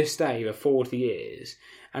lived this day for 40 years,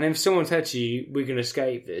 and if someone said to you, "We can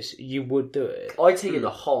escape this," you would do it. I take it in a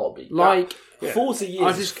heartbeat. Like 40 years. I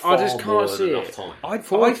is just far can't more see than it. enough time. I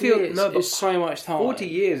 40 feel years no, but is so much time. 40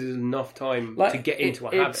 years is enough time to get into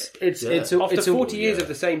a habit. After 40 years of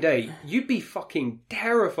the same day, you'd be fucking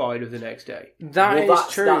terrified of the next day.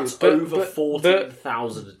 That's true. That's but, over but,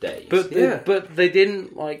 40,000 days. But they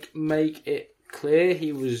didn't like make it clear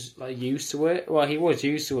he was like used to it. Well, he was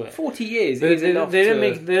used to it. 40 years They, is they, enough they to...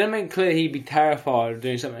 didn't make clear he'd be terrified of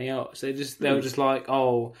doing something else. They were just like,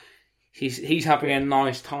 oh, he's having a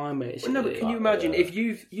nice time. Basically. Well, no, but can you imagine if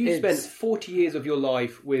you've spent 40 years of your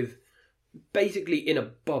life with basically in a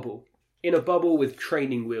bubble with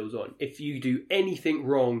training wheels on. If you do anything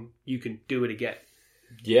wrong, you can do it again.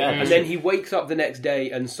 Yeah. And then he wakes up the next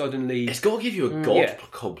day and suddenly it's got to give you a god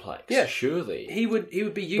complex. Yeah. surely. He would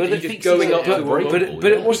be used But to it just thinks going he's up to unbreakable, a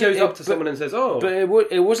but it wasn't- he goes up it- to but- someone and says, "Oh, But it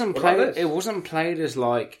wasn't what about played. this? It wasn't played as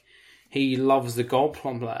like he loves the god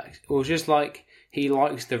complex. It was just like he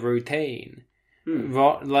likes the routine.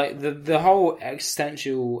 Right, like the whole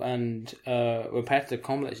existential and repetitive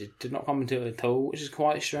complex did not come into it at all, which is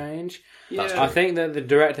quite strange. Yeah. I think that the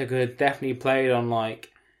director could have definitely played on like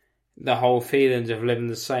the whole feelings of living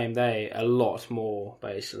the same day a lot more,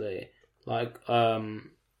 basically. Like,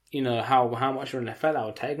 you know, how much of an effect that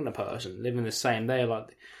would take on a person living the same day. Like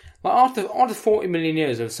after 40 million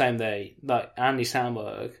years of the same day, like Andy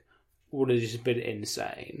Samberg would have just been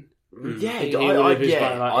insane. Yeah, He would have just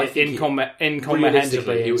been, like, I think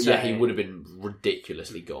incomprehensibly he insane. would have been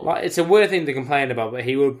ridiculously gone. Like, it's a weird thing to complain about, but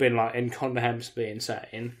he would have been like incomprehensibly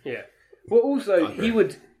insane. Yeah. Well, also he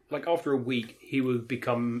would like after a week he would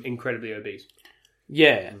become incredibly obese.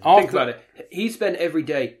 Yeah, Think about it. He spent every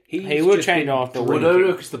day. He would change after a Well, week.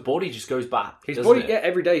 no, because the body just goes back. His doesn't body, it? yeah,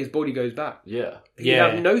 every day his body goes back. Yeah. He'd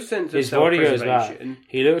have no sense of his body goes back. self-preservation.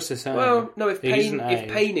 He looks the same. Well, no, if He doesn't age.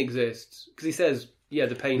 pain exists, because he says, yeah,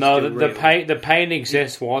 the pain. No, still the real. pain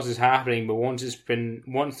exists whilst it's happening, but once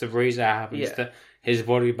the freezer happens, Yeah. his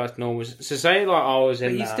body back to normal. So say like I was in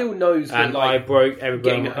But he that, still knows that, and like, I broke every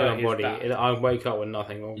getting bone in hurt my is body. bad. I wake up with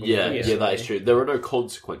nothing wrong. With Yeah, me, yeah, that is true. There are no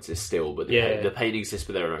consequences still, but the pain exists,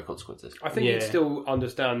 but there are no consequences. I think he'd still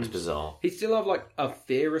understand. It's bizarre. He'd still have like a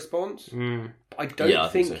fear response. Mm. I don't Yeah, I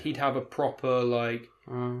think think so. he'd have a proper like.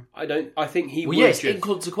 I think he Well, would yes, just.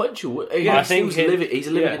 inconsequential. Yeah, I think he's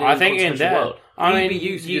living in an I think in inconsequential that. world. I mean, He'd be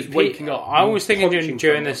used to just waking up I was thinking punching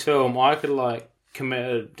during someone. this film, I could like commit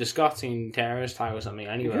a disgusting terrorist attack or something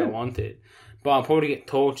anywhere I wanted, but I'll probably get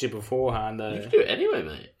tortured beforehand. Though. You can do it anyway,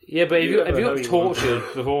 mate. Yeah, but if you never know got you want. tortured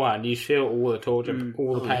beforehand, you feel all the torture,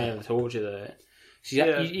 all the pain of the torture there.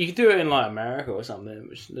 So you could do it in like America or something,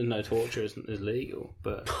 which there's no torture is legal,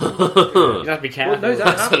 but you have to be careful. no,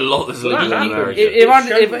 That's a lot that's legal in that America. if I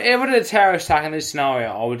did a terrorist attack in this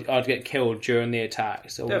scenario, I'd get killed during the attack,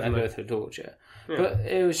 so I wouldn't have to go through torture. Yeah. But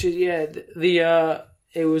it was just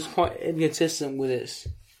it was quite inconsistent with its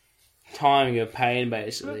timing of pain,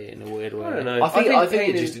 basically, in a weird way. I don't know. I think pain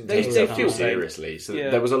it is- just didn't they take feel itself too pain. seriously. So Yeah.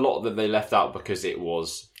 there was a lot that they left out because it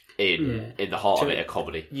was in the heart of it a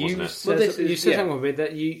comedy, wasn't You it? said something with it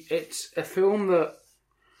that it's a film that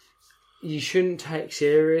you shouldn't take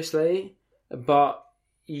seriously, but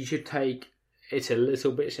you should take it a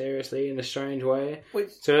little bit seriously in a strange way.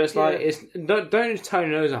 So it's like don't just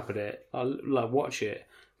turn your nose up at it, like watch it,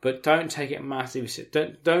 but don't take it massively.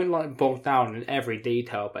 Don't like bog down in every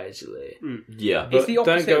detail, basically. Yeah, It's the But don't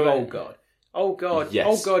opposite of go Old Guard. Oh God, Yes.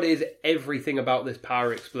 oh God, is everything about this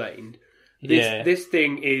power explained? This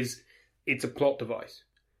thing it's a plot device.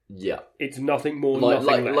 Yeah. It's nothing more, Like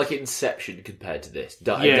nothing less. like Inception compared to this. It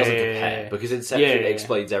doesn't compare because Inception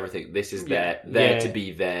explains everything. This is there to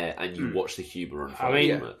be there, and you watch the humour unfold. I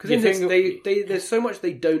mean, because in this, there's so much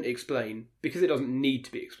they don't explain because it doesn't need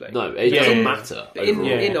to be explained. No, it doesn't matter.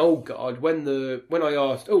 In Old Guard, when I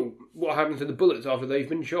asked, what happened to the bullets after they've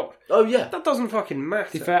been shot? Oh yeah, that doesn't fucking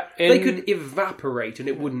matter. They could evaporate and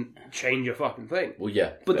it wouldn't change a fucking thing. Well,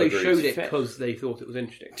 yeah, but they showed it because they thought it was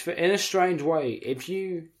interesting. In a strange way, if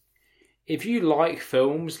you like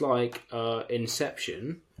films like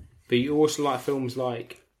Inception, but you also like films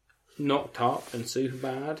like Knocked Up and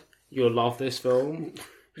Superbad, you'll love this film.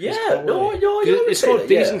 Yeah, it's got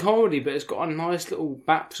decent comedy, but it's got a nice little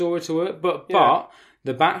backstory to it. But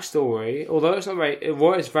the backstory, although it's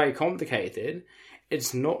it's very complicated,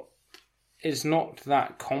 it's not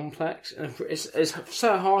that complex. It's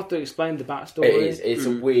so hard to explain the backstory. It is. It's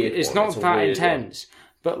a weird. It's not that intense.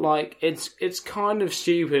 But like it's kind of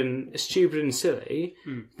stupid and silly,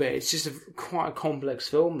 but it's just quite a complex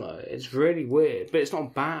film though. It's really weird, but it's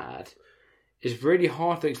not bad. It's really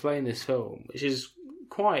hard to explain this film, which is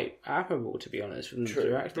quite admirable to be honest from the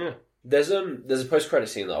director. Yeah. There's a post-credit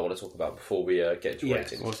scene that I want to talk about before we get into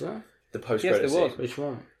ratings. What's that? The post-credit scene. Was. Which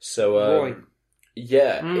one? So Roy.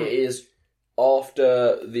 It is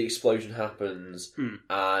after the explosion happens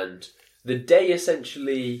and the day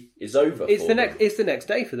essentially is over. It's the next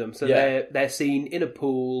day for them. So they're seen in a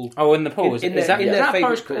pool. Oh, in the pool. Is that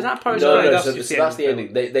post? Pool. Is that post? No. So that's the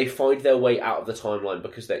ending. They find their way out of the timeline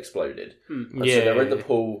because they exploded. And so they're in the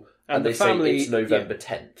pool. And they say it's November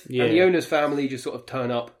 10th. Yeah. And the owner's family just sort of turn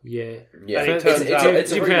up. Yeah. And it turns out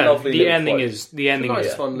it's a really lovely the ending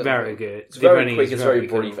is fun very good. It's very quick, it's very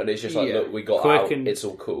brief, and it's just like, look, we got out, it's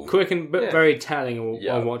all cool. Quick and very telling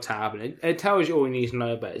of what's happening. It tells you all you need to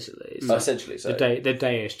know, basically. Essentially, so. The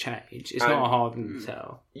day has changed. It's not hard to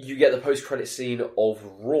tell. You get the post-credit scene of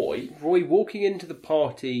Roy walking into the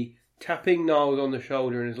party, tapping Niles on the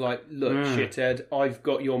shoulder, and is like, look, shithead, I've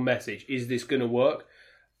got your message. Is this going to work?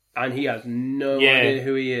 And he has no idea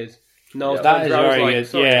who he is. Niles that is very good.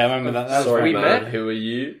 Sorry, I remember that. That's sorry, man. Who are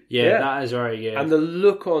you? Yeah, that is very good. And the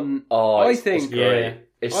look on... I think... It's great.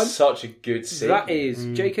 It's such a good scene. That is...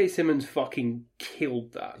 J.K. Simmons fucking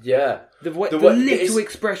killed that. Yeah. The little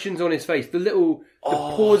expressions on his face, the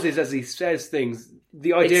pauses as he says things,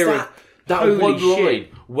 the idea of... That one line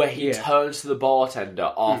where he turns to the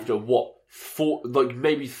bartender after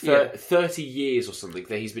maybe 30 years or something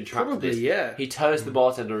that he's been trapped in this. Yeah. He turns to the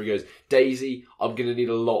bartender and he goes, Daisy, I'm going to need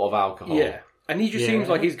a lot of alcohol. Yeah. And he just seems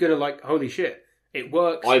like he's going to holy shit, it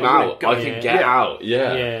works. I'm out. I can get out.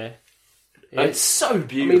 Yeah. Yeah. It's so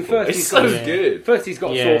beautiful. It's so good. First he's got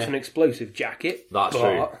to source an explosive jacket. That's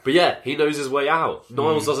true. But yeah, he knows his way out.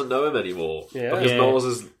 Niles doesn't know him anymore. Yeah. Because Niles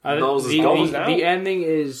is gone. The ending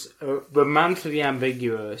is romantically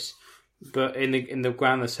ambiguous, but in the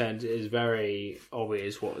grander sense, it is very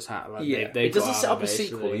obvious what's happening. It doesn't set up a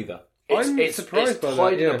sequel either. I'm surprised by that. It's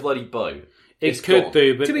tied in a bloody bow. It could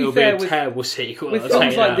do, but it'll be a terrible sequel. With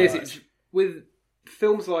films like this, with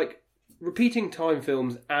films like repeating time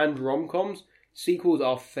films and rom-coms, sequels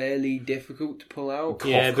are fairly difficult to pull out.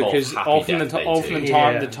 Because often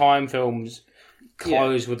the time films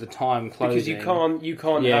close with the time closing. Because you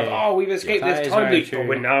can't have, we've escaped this time loop,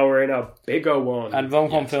 but now we're in a bigger one. And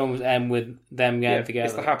rom-com films end with them getting together.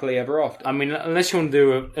 It's the happily ever after. I mean, unless you want to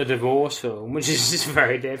do a divorce film, which is just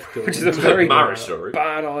very difficult. Which is a very marriage story.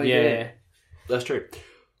 Bad idea. Yeah. That's true.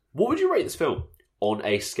 What would you rate this film on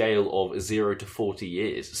a scale of 0 to 40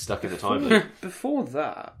 years stuck in the time loop? Before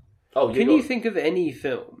that, can you think of any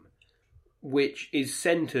film which is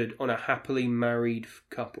centred on a happily married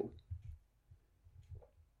couple?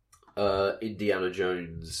 Indiana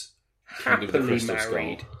Jones. Happily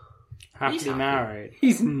married. Happily married.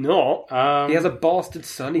 He's not. He has a bastard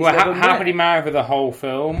son. He's happily married for the whole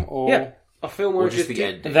film, or a film where just the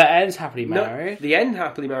end. The end's happily married. The end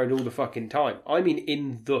happily married all the fucking time. I mean,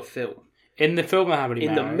 in the film. In the film, they're happily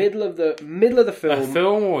married. In the middle of the film. A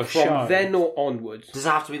film or a show? From then or onwards. Does it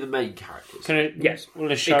have to be the main characters? Yes.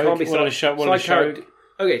 Will a show?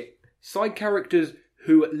 Okay. Side characters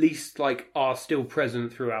who at least are still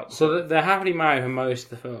present throughout. So they're happily married for most of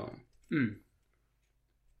the film.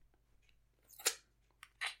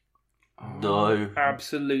 No.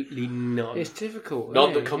 Absolutely none. It's difficult.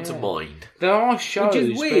 None that come to mind. There are shows, which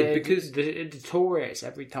is weird because it deteriorates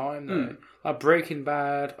every time though. Like Breaking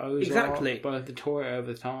Bad, Ozark, both deteriorate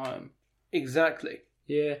over time. Exactly.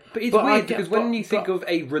 Yeah. But it's weird because when you think of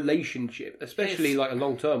a relationship, especially a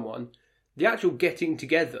long-term one, the actual getting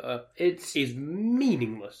together is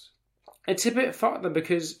meaningless. It's a bit fucked though,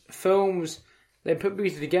 because films, they put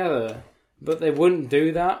movies together, but they wouldn't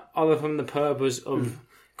do that other from the purpose of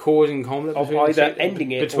causing conflict Of between either the two,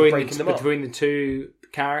 ending it or between breaking them up. between the two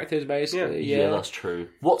characters, basically. Yeah, that's true.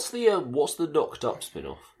 What's the Knocked Up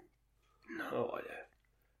spin-off? No idea.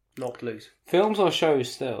 Knocked Loose. Films or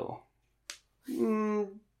shows still?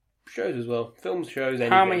 Shows as well. Films, shows,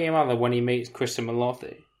 anything. How many other when he meets Kristen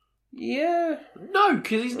Milotti? Yeah. No,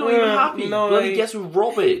 because he's not even happy. no, Bloody gets with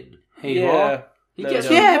Robin. He Yeah. what? He No, gets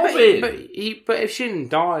he with doesn't. Robin. But if she didn't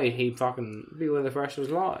die, he'd fucking be with the rest of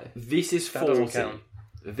his life. This is That doesn't 40. count.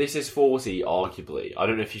 This is 40, arguably. I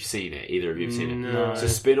don't know if you've seen it. Either of you have seen it. No. It's a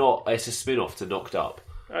spin-off. It's a spin-off to Knocked Up.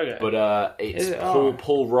 Okay. But it's Is it?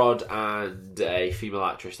 Paul Rudd and a female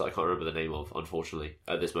actress that I can't remember the name of, unfortunately,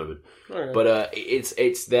 at this moment. Okay. But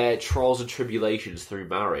it's their trials and tribulations through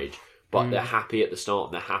marriage. But they're happy at the start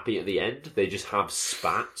and they're happy at the end. They just have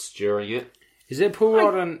spats during it. Is it Paul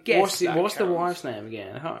Rudd and guess what's the that counts. wife's name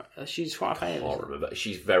again? She's quite I famous. can't remember.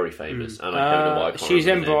 She's very famous, and I don't know why I can't she's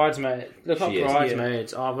in remember the name. Bridesmaids. Look up She is,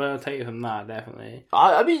 Bridesmaids. I will take you from that, definitely.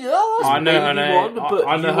 I mean, that's I know her maybe name. one, but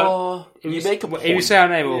I know her. you make a point. If you say her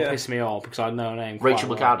name, it will Yeah. piss me off because I know her name. quite Rachel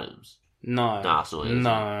well. McAdams, No, Nah, it's not it, is it?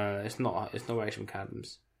 no, it's not. It's not Rachel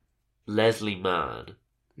McAdams. Leslie Mann.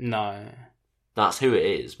 No, That's who it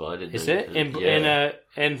is, but I didn't. is know it Yeah.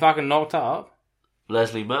 in fucking Knocked Up?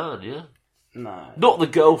 Leslie Mann? Yeah, No, not the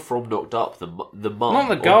girl from Knocked Up. The mum, Not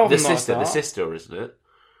the girl or the from Knocked sister. Up. The sister, isn't it?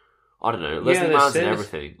 I don't know. Leslie the Mann's in sis.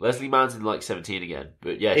 everything. Leslie Mann's in like 17 again,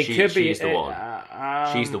 but yeah, it could be. she's the one.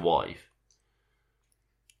 She's the Um, wife.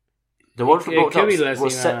 The one from it Knocked could Up be Leslie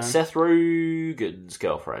was Mann. Seth Rogen's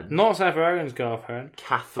girlfriend. Not Seth Rogen's girlfriend.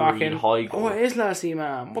 Catherine Heigl. Oh, it is Leslie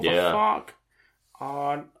Mann. What Yeah. the fuck?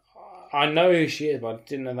 I know who she is, but I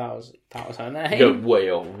didn't know that was her name. Go way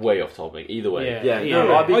off topic. Either way, Yeah, yeah. yeah.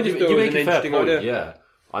 No, I mean, I just you thought it was make an a fair interesting point. idea. Yeah,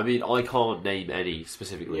 I mean, I can't name any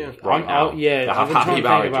specifically Yeah. right now. I've that been have trying to happy think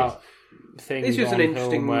marriages. about things It's just on an film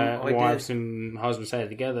interesting where idea. wives and husbands stay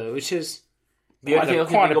together, which is The only thing I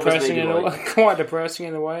can quite think of is depressing maybe, in a like- quite depressing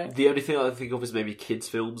in a way. The only thing I think of is maybe kids'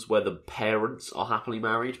 films where the parents are happily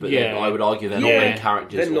married, but Yeah. then I would argue they're Yeah. not main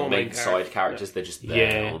characters They're or not main main side characters, characters. They're just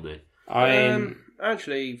there, Yeah. aren't they? I mean,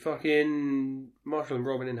 Actually, fucking Marshall and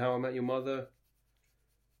Robin in How I Met Your Mother.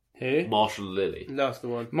 who? Marshall and Lily. That's the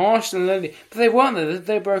one. Marshall and Lily, but they weren't.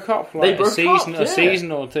 They broke up for They like broke a season, up, yeah. a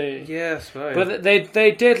season or two. Yeah, I suppose. But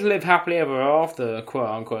they did live happily ever after, quote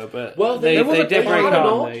unquote. But Well, they did break had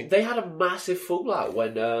up. they had a massive fallout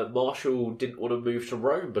when Marshall didn't want to move to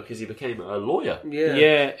Rome because he became a lawyer. yeah.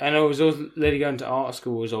 Yeah, and it was also Lily going to art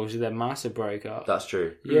school was obviously their massive breakup. That's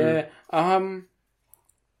true. Yeah.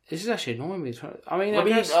 This is actually annoying me. I mean, I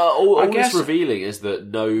mean, guess, all I it's guess revealing is that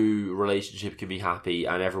no relationship can be happy,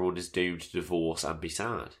 and everyone is doomed to divorce and be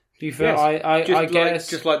sad. do you feel? Yes. I guess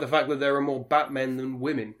just like the fact that there are more Batmen than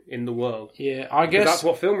women in the world. yeah. I Because guess that's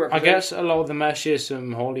what film I represents. guess a lot of the messages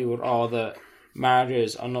from Hollywood are that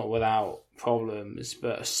marriages are not without problems,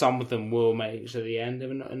 but some of them will make it to the end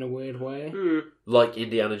in a weird way. Like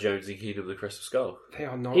Indiana Jones and Kingdom of the Crystal Skull. They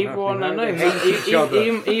are not Even, happy, well, no, no, they hate each other.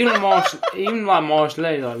 even like Marshall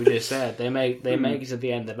Lane, like we just said, they make it to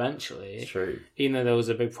the end eventually. It's true. Even though there was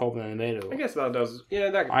a big problem in the middle. I guess that does. Yeah,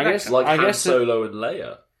 that, I that guess- Like I Han guess Solo and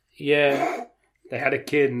Leia. Yeah, they had a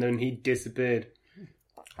kid and then he disappeared.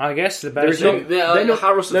 I guess the There's best no- thing. They're not-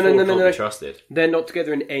 Harrison no, Ford can't no. be trusted. They're not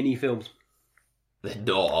together in any films. They're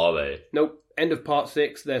not, are they? Nope. End of part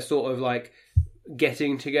 6, they're sort of like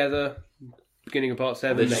getting together. Beginning of part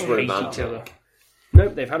 7, They're they just hate romantic. each other.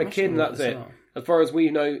 Nope, they've had a That's kid and not- that's it. not. As far as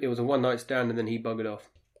we know, it was a one night stand and then he buggered off.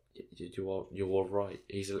 You're all right.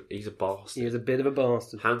 He's a bastard. He was a bit of a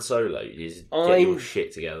bastard. Han Solo, he's I'm- getting your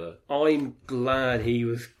shit together. I'm glad he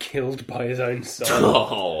was killed by his own son.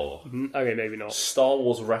 Oh, Okay, maybe not. Star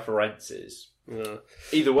Wars references. Uh,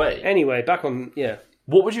 Either way, anyway, back on, yeah.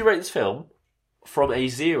 what would you rate this film from a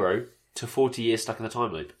 0 to 40 years stuck in the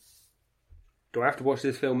time loop? Do I have to watch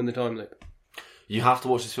this film in the time loop? You have to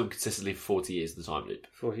watch this film consistently for 40 years in the time loop.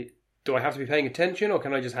 40. Do I have to be paying attention or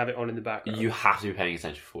can I just have it on in the background? You have to be paying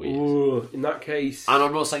attention for 4 years. Ooh, in that case... And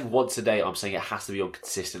I'm not saying once a day, I'm saying it has to be on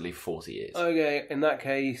consistently for 40 years. Okay, in that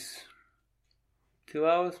case... 2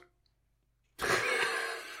 hours?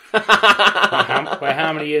 By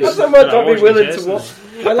how many years? That's how much did I I'd be watch willing this? to watch.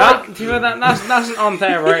 I like... Do you know that's an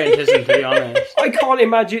unfair rating, to be honest. I can't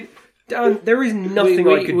imagine... Dan, there is nothing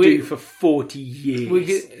I could do for 40 years. We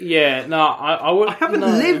could, yeah, no, I would. I haven't no.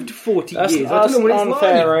 lived 40 That's, years. I don't know what it's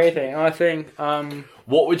unfair like. rating. I think.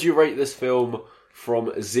 What would you rate this film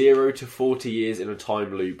from 0 to 40 years in a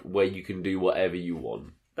time loop where you can do whatever you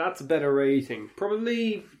want? That's a better rating.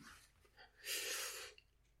 Probably...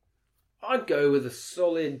 I'd go with a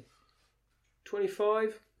solid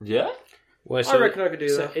 25. Yeah? Well, I reckon I could do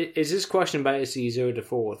so that. Is this question basically 0 to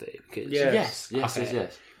 40? Because Yes. Okay.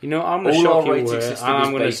 Yes. You know, I'm going to All shock our you rating here, and system I'm is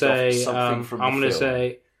going to based off say something from the I'm going to film.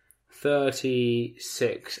 say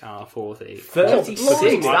 36 out of 40.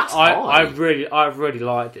 36? That's high. I've really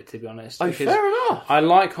liked it, to be honest. Oh, because fair enough. I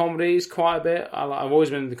like comedies quite a bit. I've always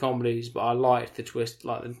been into comedies, but I liked the twist,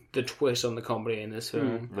 like the twist on the comedy in this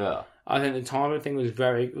film. Yeah. I think the timing thing was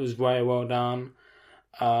very well done.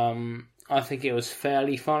 I think it was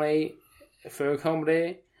fairly funny for a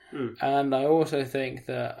comedy, and I also think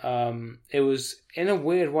that it was in a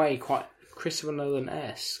weird way quite Christopher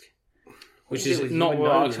Nolan-esque, which is not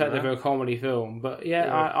what I expected for a comedy film. But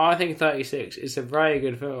I think 36 is a very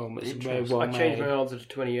good film. It's very well made. I changed my answer to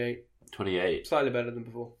 28. 28. Slightly better than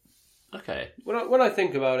before. Okay. When I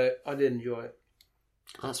think about it, I did enjoy it.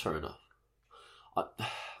 That's fair enough.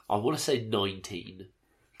 I want to say 19,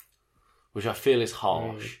 which I feel is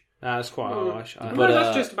harsh. That's quite harsh. No,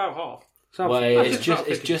 that's just about half. Well,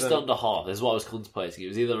 it's just under half. That's what I was contemplating. It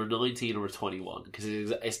was either a 19 or a 21 because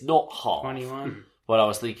it's not half. 21. But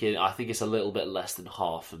I think it's a little bit less than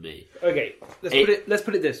half for me. Okay, let's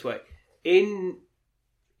put it this way: in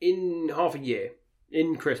half a year,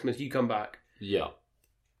 in Christmas, you come back. Yeah.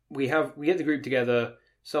 We get the group together.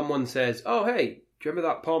 Someone says, "Oh, hey, do you remember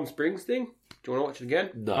that Palm Springs thing? Do you want to watch it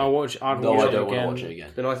again?" No, I don't want to watch it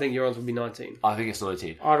again. Then I think your answer would be 19. I think it's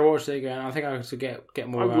 19. I'd watch it again. I think I could get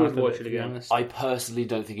more. I out would of watch it it to be again. honest. I personally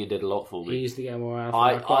don't think it did a lot for me. Easy to get more out of it.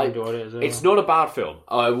 I quite enjoyed it as well. It's not a bad film.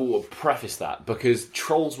 I will preface that because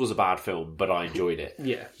Trolls was a bad film, but I enjoyed it.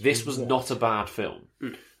 Yeah. This was not a bad film.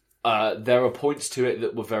 There are points to it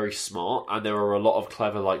that were very smart, and there are a lot of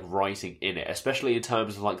clever writing in it, especially in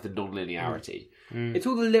terms of the non-linearity. It's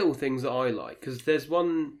all the little things that I like because there's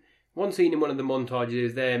one scene in one of the montages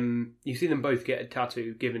is them. You see them both get a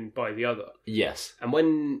tattoo given by the other. Yes. And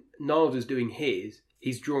when Niles is doing his,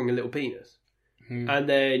 he's drawing a little penis. And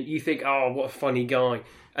then you think, oh, what a funny guy.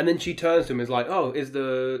 And then she turns to him and is like, oh, is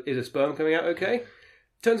a sperm coming out okay?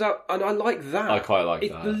 Turns out, and I like that. I quite like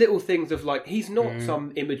it's that. The little things of he's not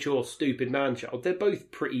some immature, stupid man-child. They're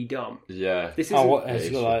both pretty dumb. Yeah. This is has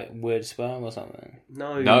he got weird sperm or something?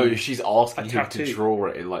 No, she's asking him to draw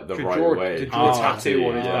it in the right way. To draw a tattoo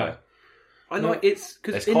on his back. I like it's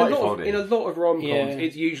because in a lot of rom-coms,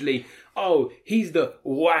 it's usually he's the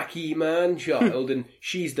wacky man-child and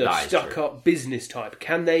she's the stuck-up business type.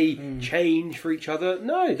 Can they change for each other?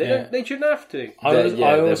 No, they don't. They shouldn't have to.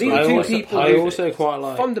 I also quite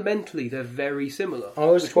like. Fundamentally, they're very similar. I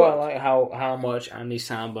also quite like how much Andy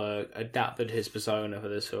Samberg adapted his persona for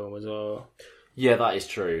this film as well. Yeah, that is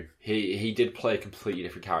true. He did play a completely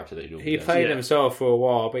different character than he normally does. He played himself for a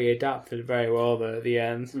while, but he adapted very well though at the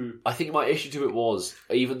end. I think my issue to it was,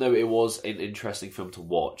 even though it was an interesting film to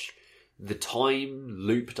watch, the time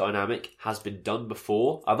loop dynamic has been done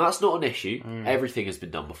before, and that's not an issue. Everything has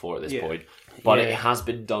been done before at this point, but it has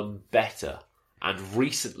been done better. And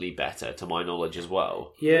recently better, to my knowledge, as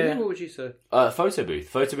well. Yeah. What would you say? Photo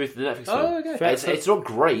Booth, the Netflix film. Oh, okay. It's not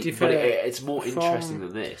great, but it's more interesting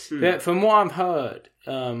than this. Yeah, from what I've heard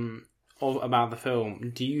about the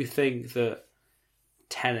film, do you think that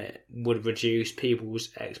Tenet would reduce people's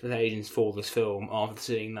expectations for this film after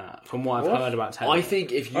seeing that? From what I've heard about Tenet, I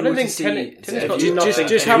think if you were to see...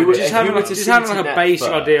 Just having a basic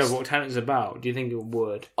idea of what Tenet's about, do you think it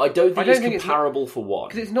would? I don't think it's comparable for one.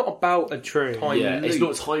 Because it's not about a time loop. It's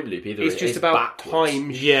not a time loop either. It's just about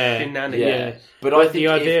time shenanigans. Yeah. But I think the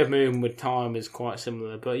idea of moving with time is quite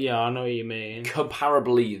similar. But yeah, I know what you mean.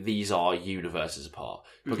 Comparably, these are universes apart.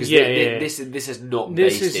 Because this is not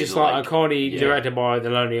based This is just like a comedy directed by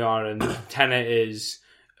The Lonely Island. Tenet is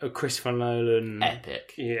a Christopher Nolan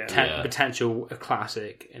epic. Potential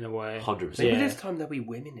classic in a way. 100%. Maybe this time there'll be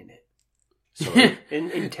women in it. Sorry.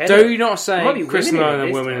 in Tenet. Do you not say Chris Nolan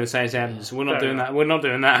and women in the same sentence? We're not doing that. We're not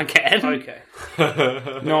doing that again. Okay.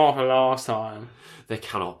 Not for last time. There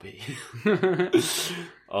cannot be. The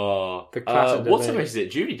classic what's the is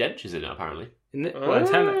it? Judi Dench is in it, apparently.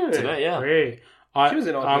 Tenet, yeah. Really? She was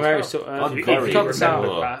in I'm very Do you want to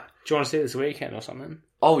see it this weekend or something?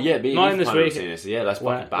 Oh yeah, me. Not in this weekend. Yeah, that's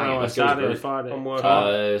fucking banging. Let's Saturday go or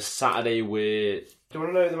Friday. Saturday we're. Do you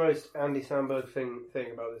want to know the most Andy Samberg thing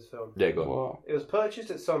about this film? Yeah, go on. It was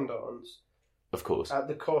purchased at Sundance. Of course. At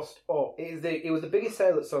the cost of it was the biggest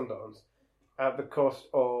sale at Sundance at the cost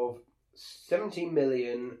of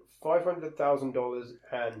 $17,500,000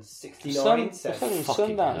 and 69 cents.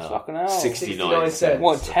 Sundance, fucking hell. 69 cents.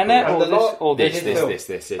 What, Tenet or this?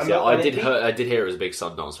 This. Yeah, I did hear it was a big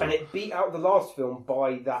Sundance film. And it beat out the last film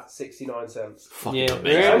by that 69 cents. Fucking amazing.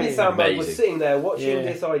 Really? Andy Samberg was sitting there watching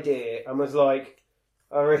this idea and was like,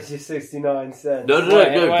 I rate you 69 cents. No.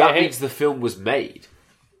 That means the film was made.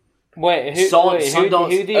 Wait, who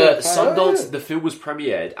Sundance, the film was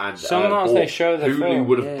premiered, and Sundance they show the Hulu film.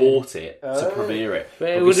 would have bought it to premiere it.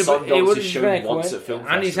 But it would have Sundance is shown once at film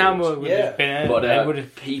Andy festivals. Samberg would have been But it would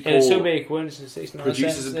have people, it'd still be a coincidence. 69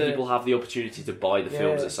 producers cents, and people have the opportunity to buy the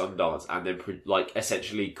films Yeah. at Sundance and then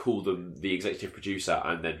essentially call them the executive producer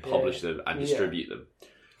and then publish them and distribute them.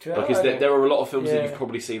 Because there are a lot of films that you've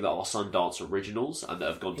probably seen that are Sundance originals and that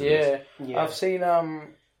have gone to this. Yeah, I've seen.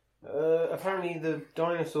 Apparently, the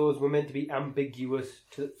dinosaurs were meant to be ambiguous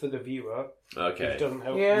for the viewer. Okay. Which doesn't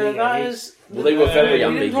help. Yeah, that is. Well, they were very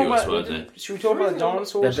ambiguous, weren't they? Should we talk about the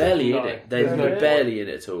dinosaurs? They're barely in it. They're barely in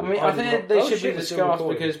it at all. I mean, I think they should be discussed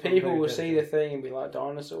because people will see the thing and be like,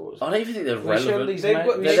 dinosaurs. I don't even think they're relevant. They're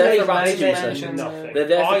there for about 2 seconds. Nothing. They're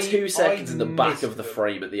there for 2 seconds in the back of the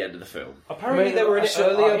frame at the end of the film. Apparently, they were in it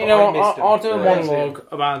earlier. You know what? I'll do a monologue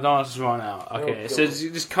about dinosaurs right now. Okay, so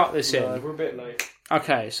just cut this in. We're a bit late.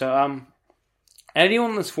 Okay, so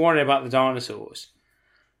anyone that's worried about the dinosaurs,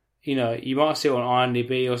 you know, you might see on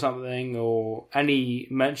IMDb or something, or any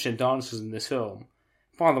mention of dinosaurs in this film.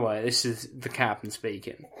 By the way, this is the captain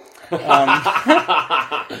speaking. The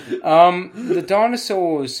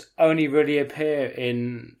dinosaurs only really appear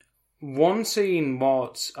in one scene.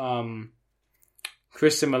 What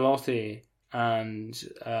Kristen Milotti and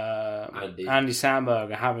Andy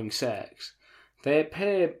Samberg are having sex. They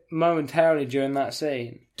appear momentarily during that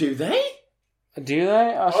scene. Do they? Do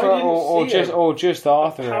they? Or just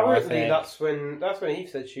after. Apparently, that's when Eve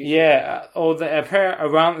said she. Yeah, or they appear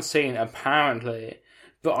around the scene. Apparently,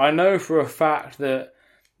 but I know for a fact that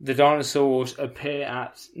the dinosaurs appear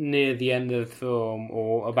at near the end of the film,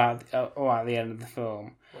 or at the end of the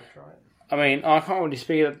film. That's right. I mean, I can't really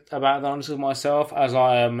speak about dinosaurs myself, as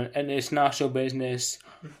I am an international business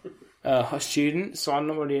student, so I'm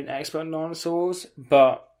not really an expert on dinosaurs.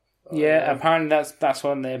 But apparently that's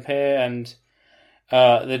when they appear, and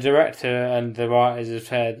the director and the writers have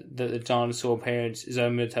said that the dinosaur appearance is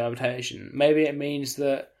only interpretation. Maybe it means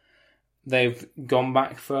that they've gone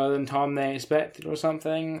back further in time than they expected, or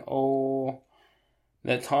something, or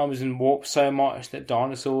that time has been warped so much that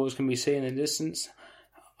dinosaurs can be seen in the distance.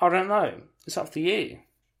 I don't know. It's up to you.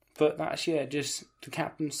 But that's, just the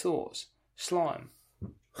captain's thoughts. Slime.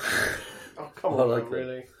 Oh, come on,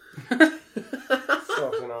 really?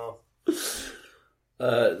 Fucking hell.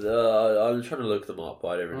 I'm trying to look them up, but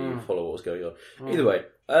I don't really follow what's going on. Either way,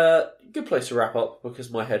 good place to wrap up because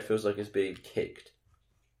my head feels like it's being kicked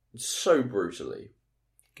so brutally.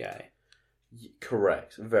 Gay.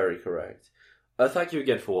 Correct. Very correct. Thank you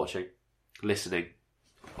again for watching, listening.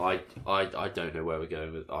 I don't know where we're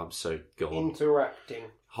going with. I'm so gone. Interacting.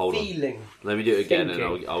 Hold feeling. On. Let me do it again, thinking.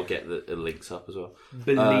 and I'll get the links up as well.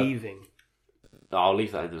 Believing. I'll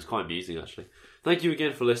leave that in. It was quite amusing, actually. Thank you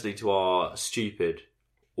again for listening to our stupid,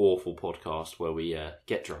 awful podcast where we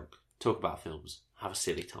get drunk, talk about films, have a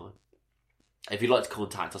silly time. If you'd like to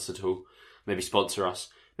contact us at all, maybe sponsor us,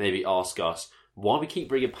 maybe ask us why we keep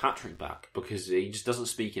bringing Patrick back, because he just doesn't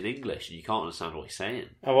speak in English and you can't understand what he's saying.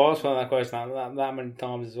 I've always found that question that many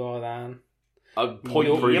times as well, Dan.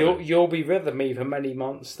 You'll be with me for many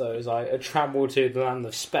months, though, as I travel to the land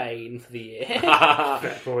of Spain for the year.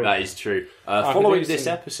 That is true. Following this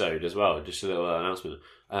episode as well, just a little announcement.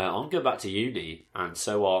 I'm going back to uni, and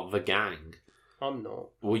so are the gang. I'm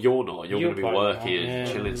not. Well, you're not. You're going to be working and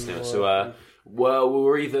chilling still. So,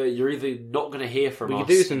 you're either not going to hear from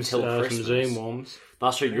us until Christmas. Some Zoom ones.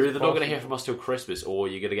 That's true. You're either not going to hear from us till Christmas, or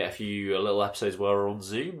you're going to get a few little episodes where we're on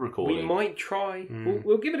Zoom recording. We might try.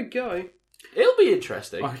 We'll give it a go. It'll be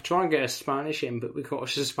interesting. I could try and get a Spanish in, but we could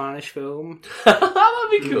watch a Spanish film. That'd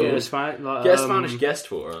be cool. Get a Spanish guest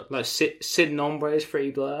for it. Like Sin Nombres, Free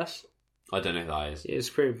Blast. I don't know who that is. Yeah, it's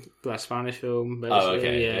a pretty Spanish film. Oh,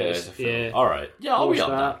 okay. Yeah, it's a film. All right. Yeah, I'll be on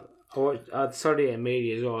that. I'd studied it in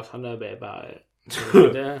media as well, so I know a bit about it.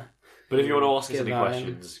 But if you want to ask us any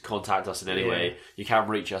questions, contact us in any way, you can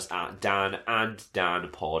reach us at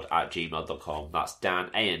dananddanpod@gmail.com. That's Dan,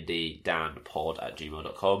 A-N-D,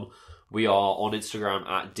 danpod@gmail.com. We are on Instagram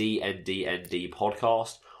at DNDND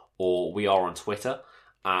Podcast, or we are on Twitter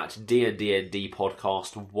at DNDND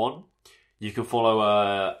Podcast 1. You can follow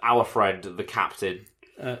our friend, the Captain.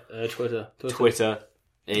 Twitter.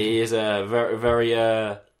 He is very, very,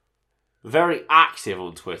 very active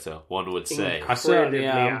on Twitter, one would say. I certainly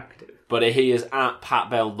am. Active. But he is at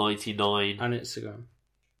PatBell99. And Instagram.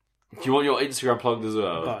 Do you want your Instagram plugged as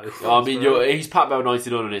well? Both. I mean, he's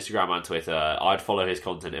PatBell99 on Instagram and Twitter. I'd follow his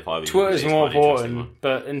content if I was. Twitter's more important,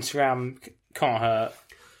 but Instagram can't hurt.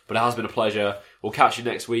 But it has been a pleasure. We'll catch you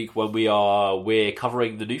next week when we're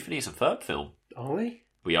covering the new Phineas and Ferb film. Are we?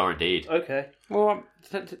 We are indeed. Okay. Well,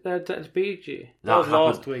 that's BG. That was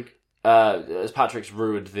last week. As Patrick's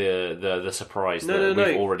ruined the surprise that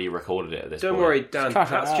we've already recorded it at this point. Don't worry, Dan.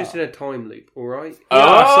 That's just in a time loop, all right?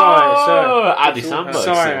 Sorry. Andy Sandberg's with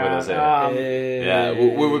us here. Yeah,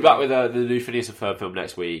 we'll be back with the new Phineas and Ferb film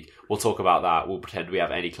next week. We'll talk about that. We'll pretend we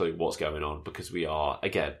have any clue what's going on because we are,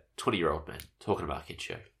 again, 20-year-old men talking about a kid's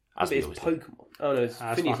show. As it's Pokemon. Oh no, it's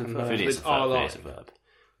Phineas and Ferb. Phineas and Ferb.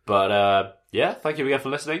 But thank you again for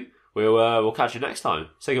listening. We'll catch you next time.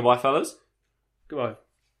 Say goodbye, fellas. Goodbye,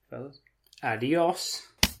 fellas. Adios.